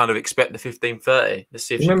 Sabalenka, they kind of expect the 15-30. Let's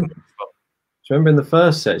see if she can. Remember in the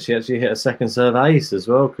first set, she actually hit a second serve ace as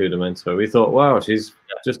well, Kudermetova. We thought, wow, she's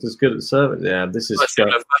just as good at serving. Yeah, this is...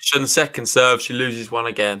 Second serve, she loses one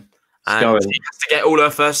again. And she has to get all her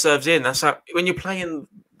first serves in. That's how, when you're playing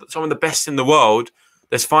some of the best in the world,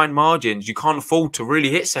 there's fine margins. You can't afford to really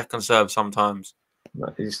hit second serve sometimes.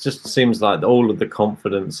 It just seems like all of the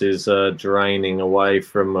confidence is draining away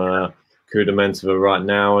from... Kudermetova right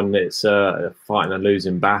now, and it's fighting a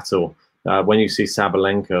losing battle. When you see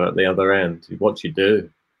Sabalenka at the other end, what you do?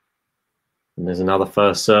 And there's another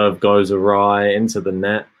first serve goes awry into the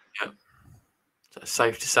net. Yeah. So it's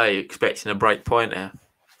safe to say you're expecting a break point there.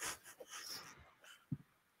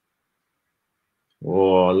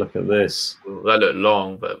 Oh, look at this. That looked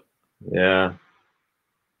long, but yeah.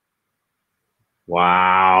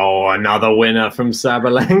 Wow, another winner from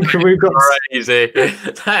Sabalenka. We've got crazy.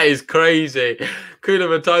 That is crazy.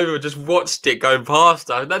 Kudermetova just watched it go past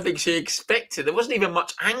her. I don't think she expected. There wasn't even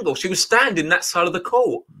much angle. She was standing that side of the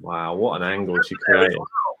court. Wow, what an angle she created.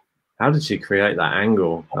 How did she create that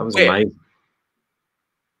angle? That was amazing.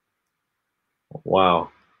 Wow.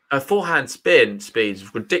 Her forehand spin speed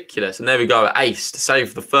is ridiculous. And there we go, ace to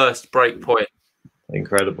save the first break point.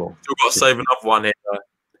 Incredible. Still got to save another one here, though.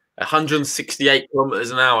 168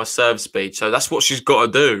 kilometers an hour serve speed. So that's what she's got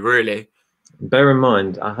to do, really. Bear in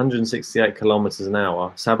mind, 168 kilometers an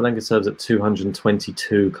hour. Sabalenka serves at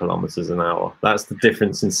 222 kilometers an hour. That's the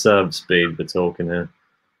difference in serve speed we're talking here.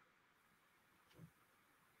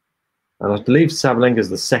 And I believe Sabalenka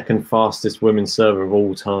is the second fastest women's server of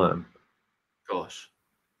all time. Gosh.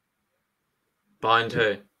 Behind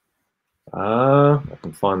who? I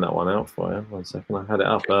can find that one out for you. 1 second. I had it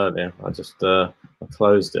up earlier. I just I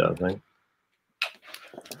closed it, I think.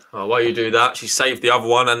 Oh, while you do that, she saved the other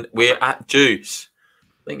one, and we're at deuce.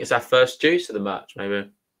 I think it's our first deuce of the match, maybe.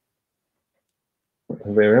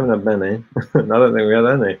 We haven't had many. I don't think we had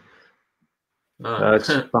any. No.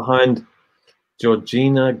 It's behind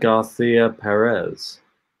Georgina Garcia Perez.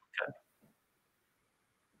 Okay.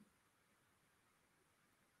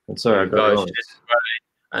 I'm sorry, I got it wrong.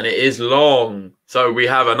 And it is long. So we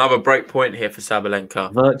have another break point here for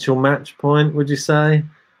Sabalenka. Virtual match point, would you say?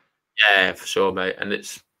 Yeah, for sure, mate. And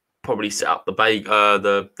it's probably set up the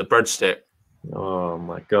breadstick. Oh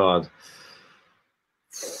my god.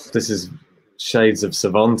 This is shades of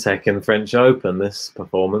Swiatek in the French Open, this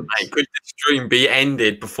performance. Mate, could this stream be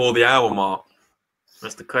ended before the hour mark?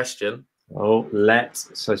 That's the question. Oh,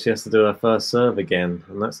 so she has to do her first serve again.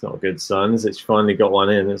 And that's not a good sign, is it? She finally got one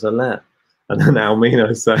in. It's a let. And then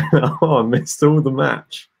Almino saying, oh, I missed all the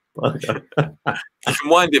match. Okay. You can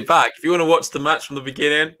wind it back. If you want to watch the match from the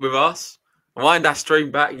beginning with us, wind that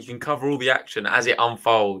stream back. You can cover all the action as it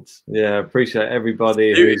unfolds. Yeah, appreciate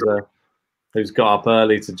everybody who's got up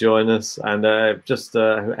early to join us, and just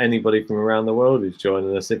anybody from around the world who's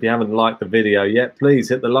joining us. If you haven't liked the video yet, please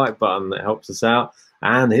hit the like button. That helps us out.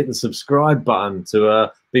 And hit the subscribe button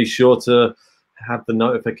to be sure to have the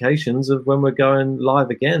notifications of when we're going live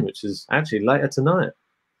again, which is actually later tonight.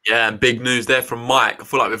 Yeah, and big news there from Mike. I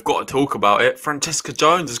feel like we've got to talk about it. Francesca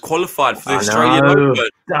Jones has qualified for the Australian Open.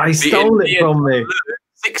 I stole it from me.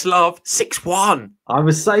 6-love, 6-1. I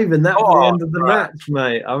was saving that for the end of the match,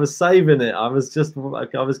 mate. I was saving it. I was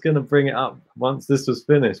going to bring it up once this was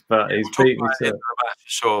finished, but he's beat me to it. For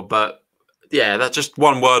sure, but yeah, that's just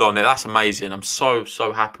one word on it. That's amazing. I'm so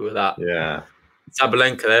happy with that. Yeah.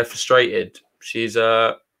 Sabalenka there, frustrated. She's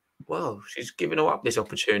she's giving up this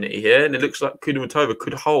opportunity here, and it looks like Kudermetova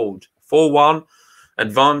could hold 4-1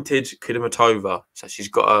 advantage Kudermetova. So she's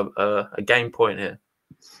got a game point here.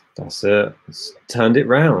 That's it. It's turned it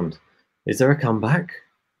round. Is there a comeback?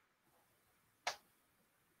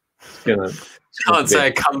 Can't say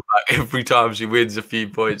a comeback every time she wins a few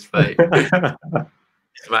points, mate.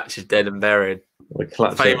 This match is dead and buried.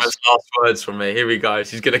 Famous last words from me. Here we go.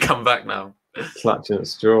 She's going to come back now. Clutching at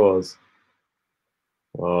straws.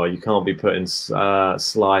 Oh, you can't be putting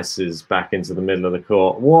slices back into the middle of the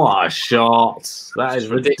court. What a shot! That is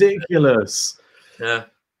ridiculous. Yeah,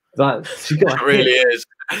 that really is.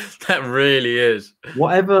 That really is.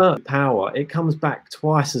 Whatever power, it comes back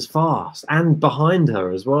twice as fast and behind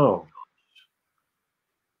her as well.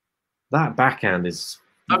 That backhand is.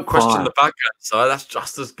 Don't question the backhand side. That's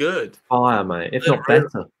just as good. Fire, mate. If not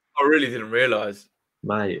better. I really didn't realise,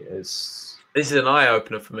 mate. This is an eye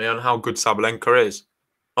opener for me on how good Sabalenka is.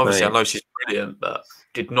 Obviously, mate, I know she's brilliant, but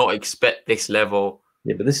did not expect this level.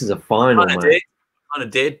 Yeah, but this is a final, mate. Kind of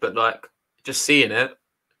did, but like just seeing it,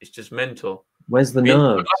 it's just mental. Where's the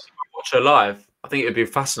nerves? Watch her live. I think it would be a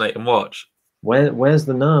fascinating watch. Where's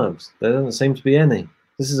the nerves? There doesn't seem to be any.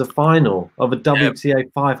 This is a final of a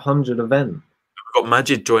WTA 500 event. We've got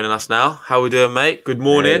Majid joining us now. How we doing, mate? Good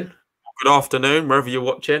morning, good afternoon, wherever you're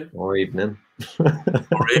watching. Or evening.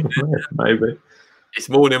 Or evening. Maybe. It's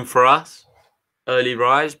morning for us. Early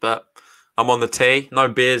rise, but I'm on the tee. No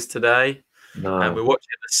beers today. No. And we're watching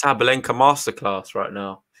the Sabalenka masterclass right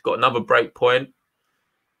now. She's got another break point.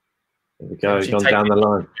 There we go. He's gone down the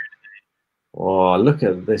line. Oh, look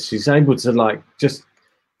at this. She's able to like just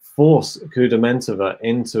force Kudermetova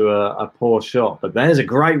into a poor shot. But there's a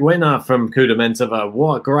great winner from Kudermetova.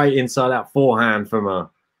 What a great inside-out forehand from her.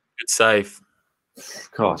 Good save.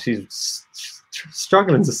 God, she's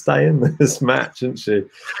struggling to stay in this match, isn't she?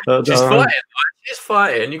 She's fighting. She's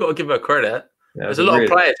fighting. You've got to give her credit. Yeah, there's a lot of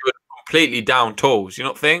players who are completely down tools. You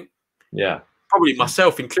not think? Yeah. Probably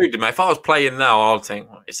myself included, mate. If I was playing now, I'd think,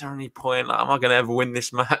 is there any point? Like, am I going to ever win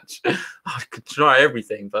this match? I could try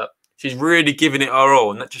everything, but she's really giving it her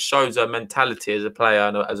all, and that just shows her mentality as a player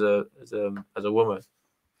and as a woman.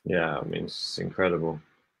 Yeah, I mean, it's incredible.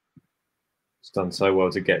 She's done so well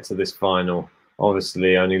to get to this final.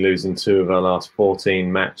 Obviously, only losing 2 of her last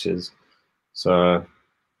 14 matches. So,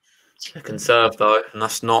 second serve though, and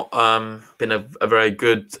that's not been a very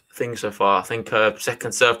good thing so far. I think her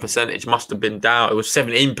second serve percentage must have been down. It was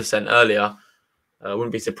 17% earlier. I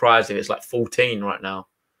wouldn't be surprised if it's like 14 right now.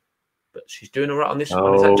 But she's doing all right on this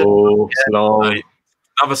one. Long.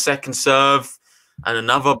 Another second serve and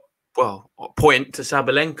another point to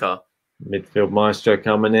Sabalenka. Midfield maestro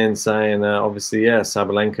coming in saying, obviously, yeah,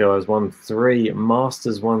 Sabalenka has won 3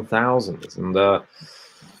 Masters 1000s, and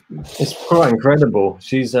it's quite incredible.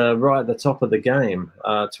 She's right at the top of the game,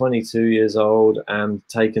 22 years old and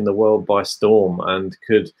taking the world by storm. And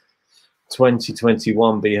could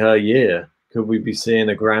 2021 be her year? Could we be seeing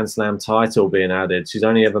a Grand Slam title being added? She's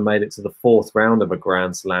only ever made it to the 4th round of a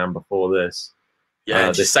Grand Slam before this.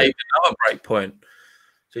 Yeah, she saved another break point.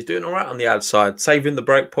 So he's doing all right on the outside, saving the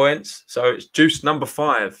break points. So it's juice number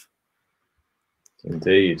 5.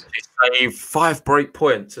 Indeed. He saved 5 break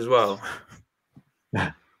points as well.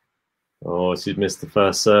 Oh, she's missed the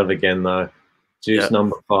first serve again, though. Juice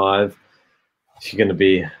number 5. She's going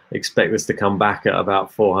to expect this to come back at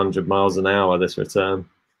about 400 miles an hour, this return.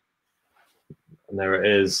 And there it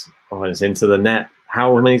is. Oh, it's into the net.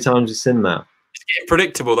 How many times have you seen that? It's getting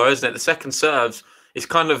predictable, though, isn't it? The second serves. It's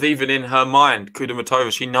kind of even in her mind,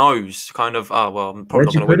 Kudermetova, she knows kind of, oh, well, I'm probably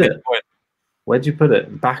not going to win this point. Where'd you put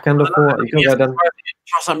it? Backhand or forward? You got to go down.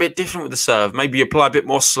 Try something a bit different with the serve. Maybe apply a bit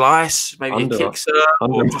more slice, maybe a kick serve. I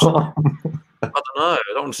don't know. I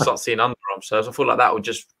don't want to start seeing underarm serves. I feel like that would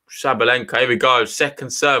just Sabalenka. Here we go.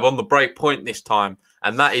 Second serve on the break point this time.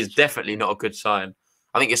 And that is definitely not a good sign.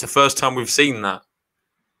 I think it's the first time we've seen that.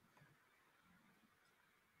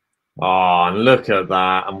 Oh, and look at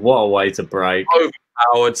that. And what a way to break.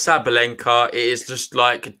 Overpowered Sabalenka. It is just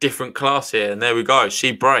like a different class here. And there we go.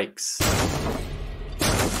 She breaks.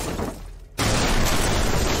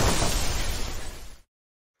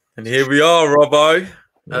 And here we are, Robbo.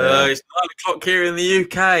 Yeah. It's 9 o'clock here in the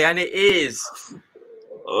UK, and it is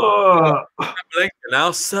Sabalenka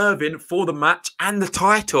now serving for the match and the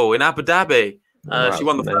title in Abu Dhabi. She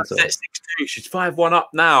won the first set 6-2. She's 5-1 up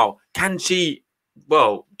now. Can she,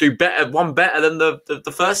 well, do better, one better than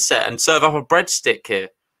the first set and serve up a breadstick here?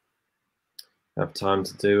 Have time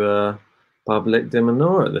to do public de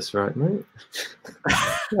Menor at this rate, mate.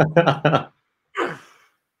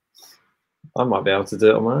 I might be able to do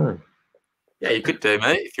it on my own. Yeah, you could do,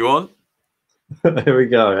 mate, if you want. Here we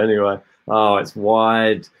go. Anyway, oh, it's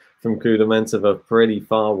wide from Kudermetova, pretty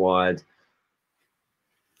far wide.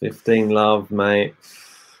 15 love, mate.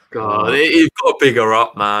 God, you've got to big her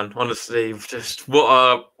up, man. Honestly, just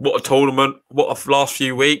what a tournament. What a last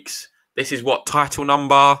few weeks. This is what title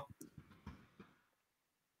number.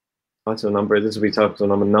 Title number. This will be title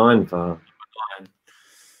number 9 for her.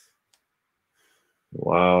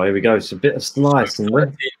 Wow, here we go. It's a bit of slice. 13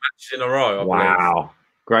 matches in a row. Wow.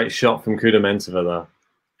 Great shot from Kudermetova there.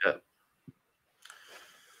 Yeah.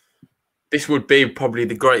 This would be probably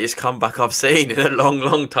the greatest comeback I've seen in a long,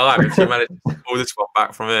 long time if she managed to pull this one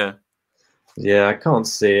back from here. Yeah, I can't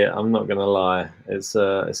see it. I'm not going to lie. It's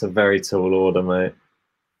a very tall order, mate.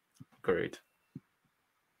 Agreed.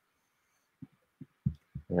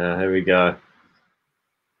 Yeah, here we go.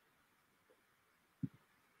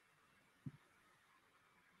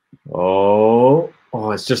 Oh,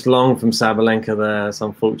 it's just long from Sabalenka there. It's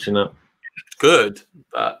unfortunate. Good,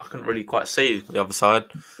 but I couldn't really quite see the other side.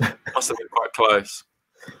 Must have been quite close.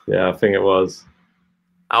 Yeah, I think it was.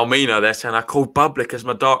 Almina, they're saying I called Bublik as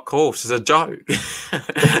my dark horse as a joke.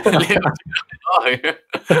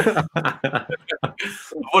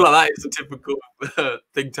 All like that is a typical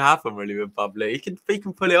thing to happen, really, with Bublik. He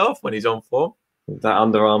can pull it off when he's on form. That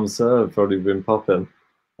underarm serve probably been popping.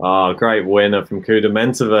 Oh, great winner from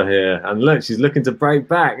Kudermetova here. And look, she's looking to break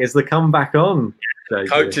back. Is the comeback on? Yeah,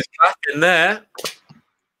 coach is clapping there.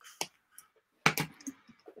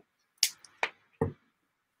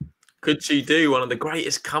 Could she do one of the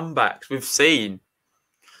greatest comebacks we've seen?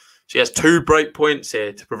 She has 2 break points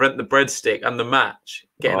here to prevent the breadstick and the match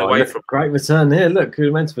getting away from. Great return here. Look,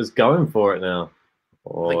 Kudermetova's going for it now.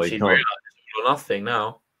 Oh, I think she realised it's all or nothing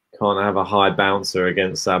now. Can't have a high bouncer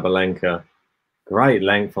against Sabalenka. Great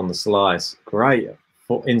length on the slice. Great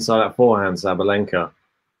inside that forehand, Sabalenka.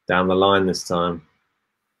 Down the line this time.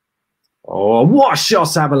 Oh, what a shot,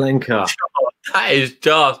 Sabalenka. That is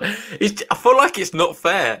just... I feel like it's not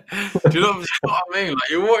fair. Do you know what I mean? Like,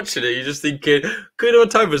 you're watching it, you're just thinking,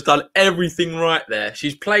 Kudermetova's done everything right there.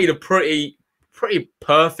 She's played a pretty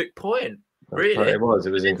perfect point, really. It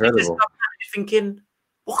was incredible. You're thinking,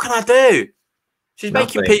 what can I do? She's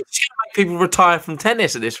making people retire from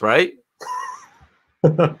tennis at this rate.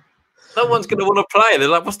 No one's going to want to play. They're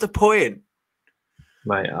like, what's the point?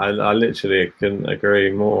 Mate, I literally couldn't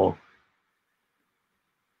agree more.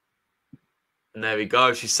 And there we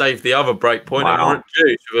go. She saved the other break point Wow.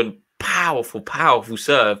 with a powerful, powerful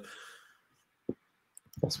serve.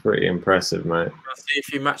 That's pretty impressive, mate. I see a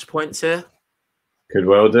few match points here. Could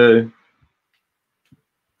well do.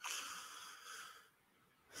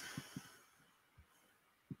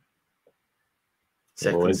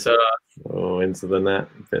 Second serve. Oh, into the net.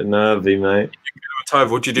 Bit nervy, mate.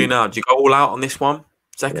 What do you do now? Do you go all out on this one?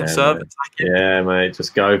 Second serve? Mate. Yeah, mate.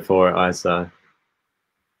 Just go for it, I say.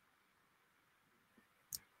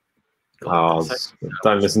 Oh,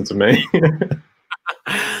 don't listen to me. And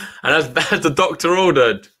as the doctor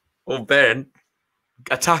ordered, or Ben,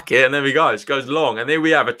 attack it, and there we go. It goes long. And here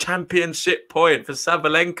we have a championship point for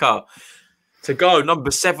Sabalenka to go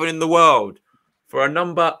number 7 in the world for a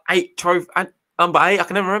number 8 trophy. Number 8, I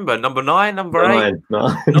can never remember. Number 9, number 8.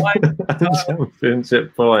 9.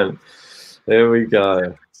 Championship point. There we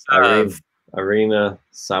go. Aryna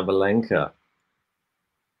Sabalenka.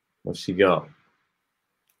 What's she got?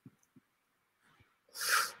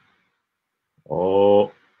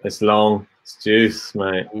 Oh, it's long. It's juice,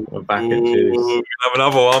 mate. We're back at juice. We're have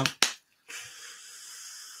another one.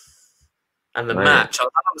 And the match, how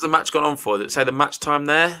long has the match gone on for? Let's say the match time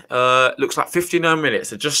there looks like 59 minutes.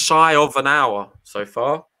 So just shy of an hour so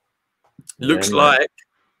far. Looks like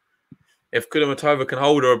if Kudermetova can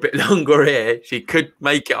hold her a bit longer here, she could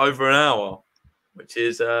make it over an hour, which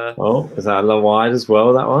is... oh, is that a little wide as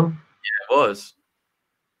well, that one? Yeah, it was.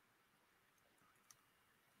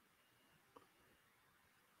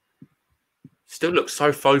 still looks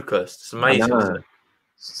so focused. It's amazing. Isn't it?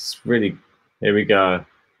 It's really. Here we go.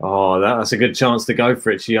 Oh, that's a good chance to go for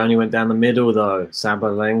it. She only went down the middle, though.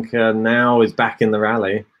 Sabalenka now is back in the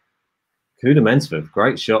rally. Kudermetova,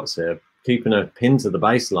 great shots here, keeping her pinned to the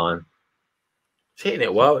baseline. She's hitting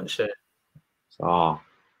it well, isn't she? Oh,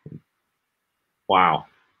 wow.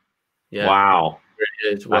 Yeah. Wow. It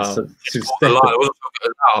really is. Wow.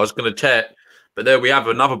 I was going to check, but there we have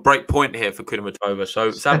another break point here for Kudermetova. So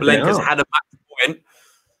Sabalenka's had a match point,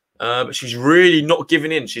 but she's really not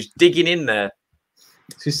giving in. She's digging in there.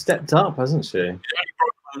 She's stepped up, hasn't she? She only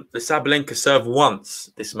broke the Sabalenka serve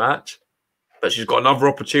once this match, but she's got another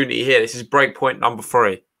opportunity here. This is break point number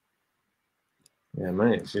 3. Yeah,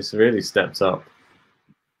 mate, she's really stepped up.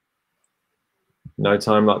 No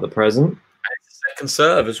time like the present. And it's a second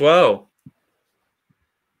serve as well.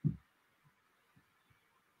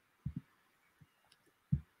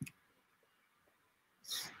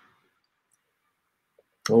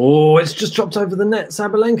 Oh, it's just dropped over the net.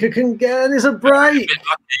 Sabalenka can get it. It's a break.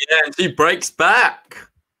 Yeah, and she breaks back.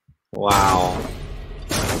 Wow.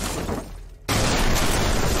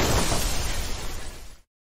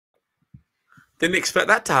 Didn't expect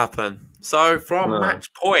that to happen. So from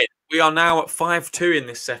match point, we are now at 5-2 in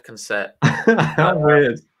this second set. How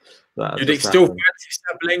weird. You'd still fancy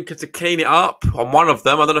Sabalenka to clean it up on one of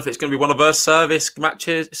them. I don't know if it's going to be one of her service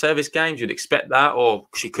games. You'd expect that, or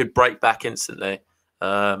she could break back instantly.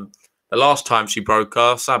 The last time she broke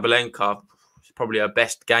her, Sabalenka, was probably her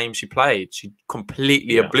best game she played. She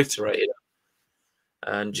completely obliterated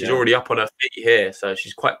her. And she's already up on her feet here, so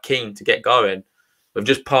she's quite keen to get going. We've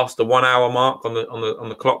just passed the 1 hour mark on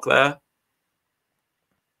the clock there.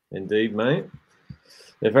 Indeed, mate.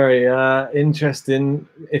 They're very interesting.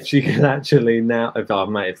 If she can actually now,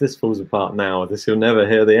 if this falls apart now, you'll never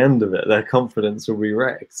hear the end of it. Their confidence will be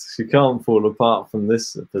wrecked. She can't fall apart from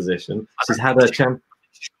this position. She's had her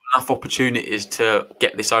enough opportunities to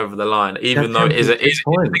get this over the line, even though it is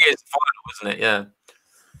final, isn't it? Yeah.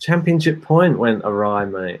 Championship point went awry,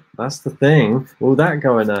 mate. That's the thing. Will that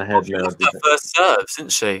go in her head now? She first serves,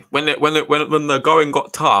 didn't she? When the going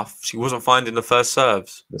got tough, she wasn't finding the first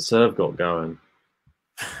serves. The serve got going.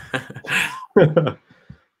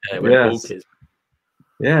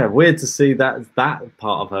 Yeah, weird to see that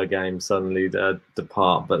part of her game suddenly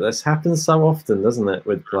depart, but this happens so often, doesn't it,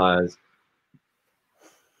 with players?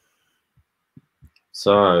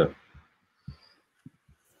 So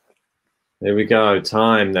here we go.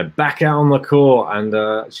 Time. They're back out on the court,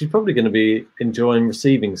 and she's probably going to be enjoying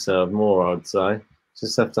receiving serve more, I'd say.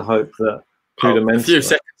 Just have to hope that a few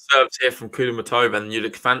second serves here from Kudermetova, and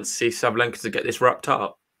you'd fancy Sabalenka to get this wrapped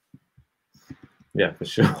up. Yeah, for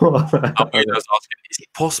sure. I was asking, is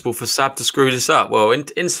it possible for Sab to screw this up? Well,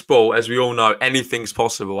 in sport, as we all know, anything's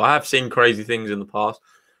possible. I have seen crazy things in the past,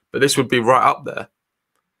 but this would be right up there.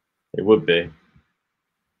 It would be.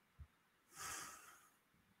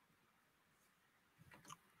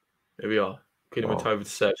 Here we are. Kudermetova to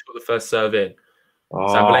serve. She's got the first serve in.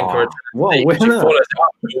 Sabalenka. What a winner.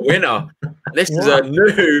 Winner. This is a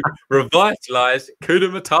new, revitalized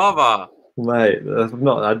Kudermetova. Mate,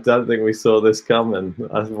 I don't think we saw this coming.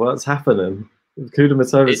 What's happening?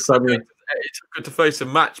 Kudermetova suddenly. It took her to face a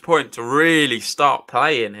match point to really start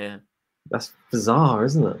playing here. That's bizarre,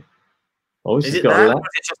 isn't it? Oh, is it that? Or is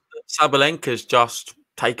it just that Sabalenka's just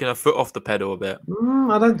taking her foot off the pedal a bit?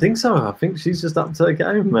 I don't think so. I think she's just up to her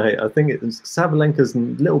game, mate. I think Sabalenka's a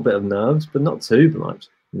little bit of nerves, but not too much.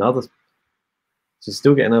 She's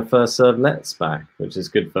still getting her first serve lets back, which is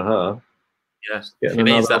good for her. Yeah, she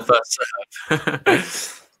needs that first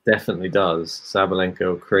serve. Definitely does. Sabalenka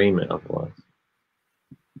will cream it otherwise.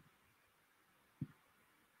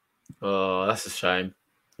 Oh, that's a shame.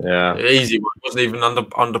 Yeah, easy one. Wasn't even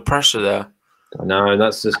under pressure there. I know,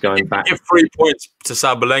 that's just going back. Give 3 points to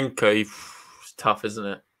Sabalenka. It's tough, isn't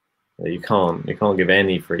it? Yeah, you can't give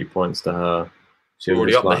any 3 points to her. She's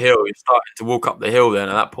already up the hill. You're starting to walk up the hill then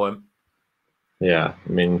at that point. Yeah, I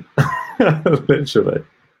mean, literally.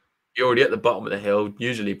 You're already at the bottom of the hill,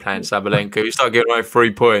 usually playing Sabalenka. You start getting away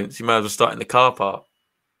 3 points, you might as well start in the car park.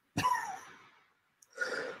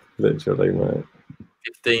 Literally, mate.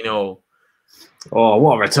 15-all. Oh,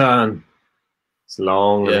 what a return. It's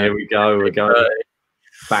long, and here we go. We're going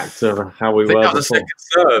back to how we were that was before. A second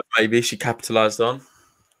serve, maybe she capitalised on.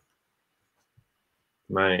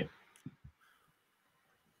 Mate.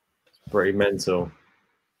 It's pretty mental.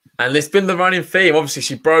 And it's been the running theme. Obviously,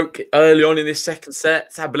 she broke early on in this second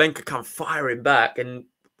set. Sabalenka come firing back. And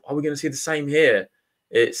are we going to see the same here?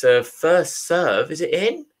 It's a first serve. Is it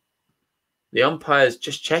in? The umpire's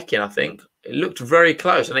just checking, I think. It looked very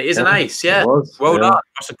close. And it is an ace, yeah. Well done.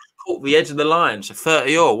 That's a caught the edge of the line. So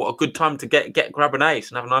 30 all. What a good time to grab an ace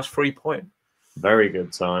and have a nice 3-point. Very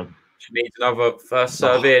good time. She needs another first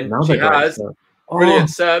serve in. Another She has. serve. Brilliant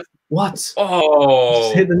serve. What? Oh,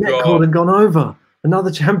 just hit the net cord and gone over.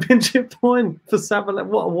 Another championship point for Sabalenka.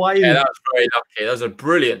 What a way. Yeah, that was very lucky. That was a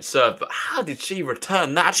brilliant serve. But how did she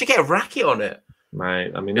return that? How'd she get a racket on it?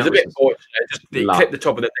 Mate, I mean, it was a bit fortunate. It clipped the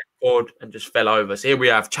top of the net cord and just fell over. So here we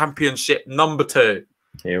have championship number 2.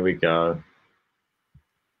 Here we go.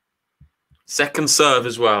 Second serve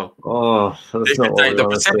as well. Oh, that's not what we the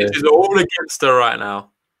want to see. percentages are all against her right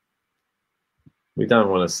now. We don't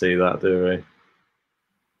want to see that, do we?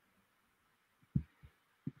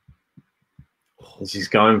 She's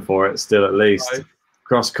going for it still, at least. Right.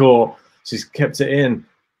 Cross court. She's kept it in.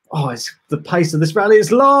 Oh, it's the pace of this rally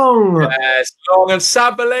is long. Yes, long. And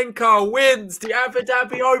Sabalenka wins the Abu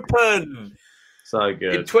Dhabi Open. So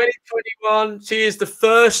good. In 2021, she is the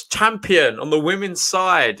first champion on the women's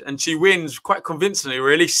side, and she wins quite convincingly,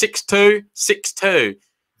 really. 6-2, 6-2.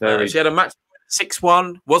 She had a match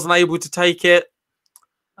 6-1, wasn't able to take it,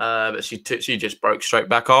 but she just broke straight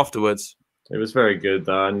back afterwards. It was very good,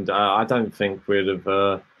 though, and I don't think we'd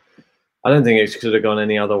have. I don't think it should have gone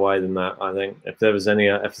any other way than that. I think if there was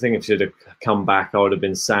any, I think if she'd have come back, I would have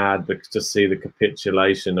been sad to see the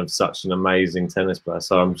capitulation of such an amazing tennis player.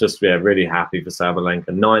 So I'm just really happy for Sabalenka.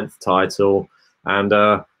 9th title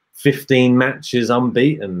and 15 matches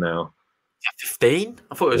unbeaten now. 15?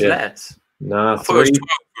 I thought it was less. No, I thought it was 12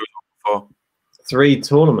 before. 3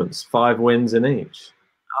 tournaments, 5 wins in each.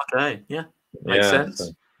 Okay, yeah, makes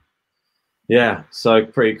sense. Yeah, so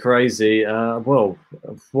pretty crazy. Well,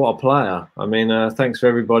 what a player. I mean, thanks for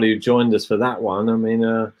everybody who joined us for that one. I mean,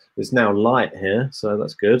 it's now light here, so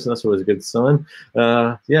that's good. That's always a good sign.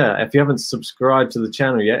 Yeah, if you haven't subscribed to the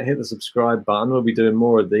channel yet, hit the subscribe button. We'll be doing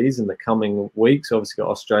more of these in the coming weeks. Obviously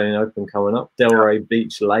got Australian Open coming up. Delray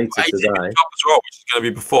Beach later today. As well, which is going to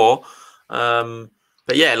be before.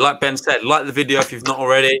 But yeah, like Ben said, like the video if you've not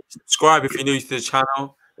already. Subscribe if you're new to the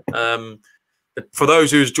channel. For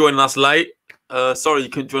those who's joining us late, sorry you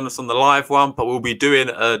couldn't join us on the live one, but we'll be doing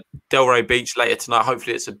Delray Beach later tonight.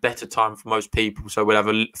 Hopefully it's a better time for most people, so we'll have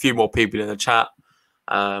a few more people in the chat.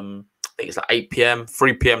 I think it's like 8 p.m,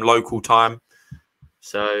 3 p.m. local time.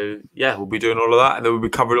 So yeah, we'll be doing all of that, and then we'll be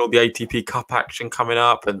covering all the ATP Cup action coming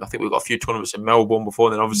up, and I think we've got a few tournaments in Melbourne before,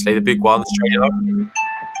 and then obviously the big one, Australia Open.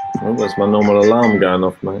 Oh, that's my normal alarm going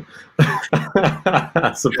off, mate.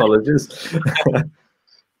 That's apologies.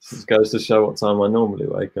 This goes to show what time I normally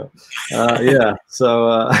wake up. Yeah,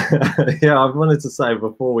 so yeah, I wanted to say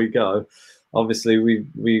before we go, obviously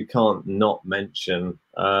we can't not mention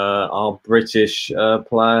our British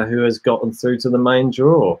player who has gotten through to the main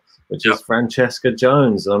draw, which is Francesca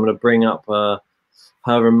Jones. I'm going to bring up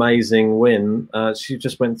her amazing win. She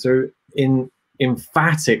just went through in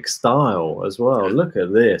emphatic style as well. Look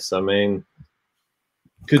at this. I mean,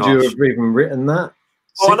 could you have even written that?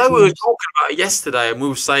 Well, I know we were talking about it yesterday, and we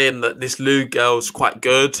were saying that this Lou girl's quite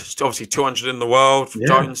good. She's obviously 200 in the world. Yeah.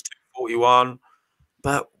 Jones 241,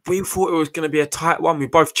 but we thought it was going to be a tight one. We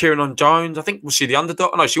were both cheering on Jones. I think was she the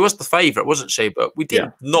underdog? No, she was the favourite, wasn't she? But we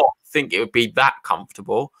did not think it would be that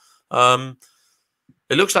comfortable. It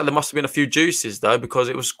looks like there must have been a few juices though, because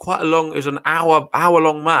it was quite a long. It was an hour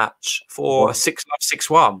long match for a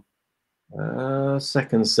 6-1.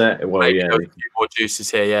 Second set. Well, maybe yeah, a few more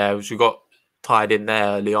juices here. Yeah, we got tied in there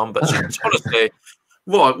early on, but honestly,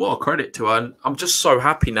 what a credit to her. And I'm just so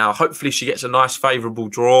happy now. Hopefully she gets a nice favourable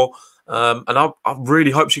draw, and I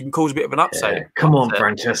really hope she can cause a bit of an upset. Yeah, come on,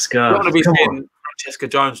 Francesca. I want to be seeing Francesca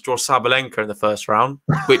Jones draw Sabalenka in the first round,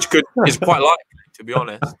 which is quite likely, to be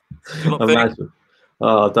honest. Imagine.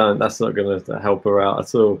 Oh, don't. That's not going to help her out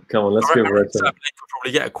at all. Come on, let's give her a chance. Sabalenka will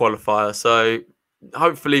probably get a qualifier, so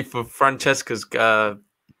hopefully for Francesca's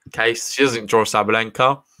case, she doesn't draw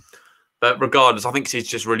Sabalenka. But regardless, I think she's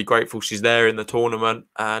just really grateful she's there in the tournament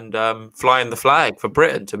and flying the flag for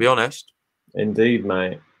Britain, to be honest. Indeed,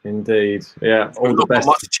 mate. Indeed. Yeah, all the best.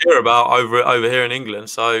 Not much to cheer about over here in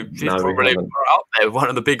England, so she's probably up there with one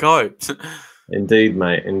of the big hopes. Indeed,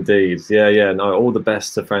 mate. Indeed. Yeah. No, all the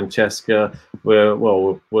best to Francesca.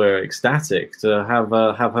 We're ecstatic to have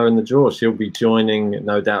her in the draw. She'll be joining,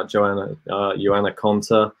 no doubt, Joanna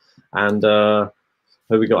Konta, and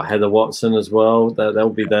who we got, Heather Watson as well.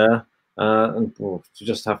 They'll be there. And we'll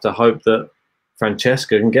just have to hope that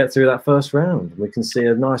Francesca can get through that first round. We can see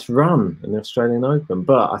a nice run in the Australian Open.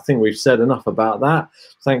 But I think we've said enough about that.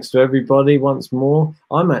 Thanks to everybody once more.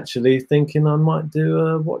 I'm actually thinking I might do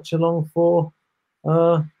a watch along for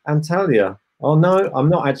Antalya. Oh no, I'm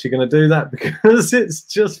not actually going to do that because it's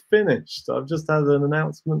just finished. I've just had an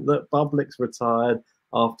announcement that Bublik's retired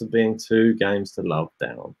after being 2 games to love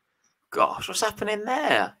down. gosh, what's happening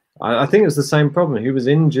there? I think it's the same problem. He was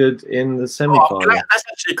injured in the semi-final. That's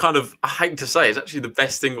actually kind of, I hate to say, it's actually the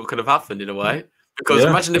best thing that could have happened in a way. Because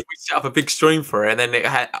imagine if we set up a big stream for it and then it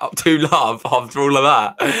had up to love after all of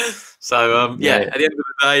that. So, yeah, at the end of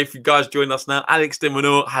the day, if you guys join us now, Alex de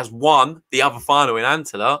Minaur has won the other final in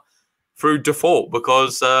Antela through default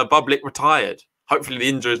because Bublik retired. Hopefully the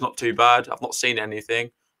injury is not too bad. I've not seen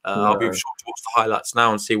anything. I'll be sure to watch the highlights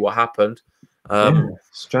now and see what happened.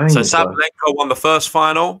 Strange. So Sabalenka won the first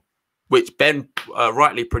final, which Ben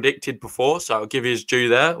rightly predicted before. So I'll give his due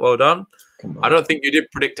there. Well done. I don't think you did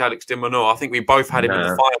predict Alex de Minaur. I think we both had him in the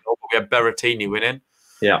final, but we had Berrettini winning.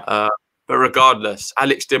 Yeah. But regardless,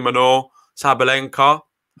 Alex de Minaur, Sabalenka,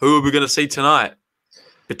 who are we going to see tonight?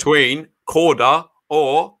 Between Korda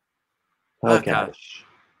or Hurkacz?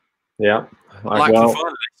 Yeah. Like the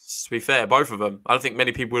finalists, to be fair, both of them. I don't think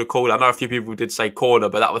many people would have called. I know a few people did say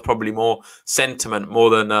Korda, but that was probably more sentiment more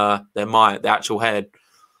than their mind, the actual head.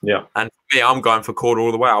 Yeah. And for me, I'm going for Korda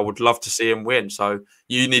all the way. I would love to see him win. So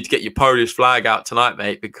you need to get your Polish flag out tonight,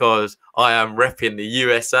 mate, because I am repping the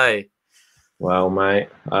USA. Well, mate,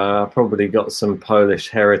 probably got some Polish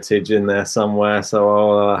heritage in there somewhere, so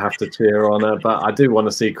I'll have to cheer on her. But I do want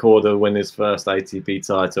to see Korda win his first ATP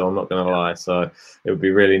title, I'm not going to lie. So it would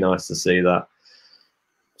be really nice to see that.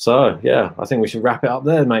 So, yeah, I think we should wrap it up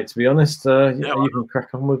there, mate, to be honest. You can crack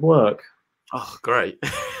on with work. Oh, great.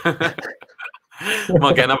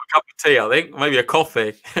 Might get another cup of tea, I think. Maybe a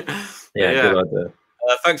coffee. Yeah, good idea.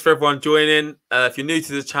 Thanks for everyone joining. If you're new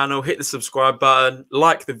to the channel, hit the subscribe button.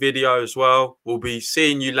 Like the video as well. We'll be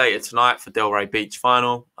seeing you later tonight for Delray Beach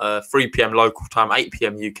Final. 3 p.m. local time, 8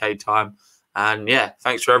 p.m. UK time. And yeah,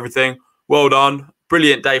 thanks for everything. Well done.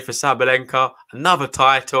 Brilliant day for Sabalenka. Another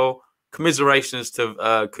title. Commiserations to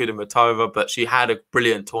Kudermetova, but she had a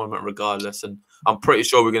brilliant tournament regardless. And I'm pretty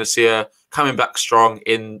sure we're going to see her coming back strong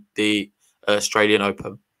in the Australian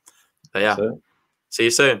Open. So yeah, see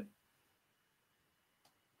you soon.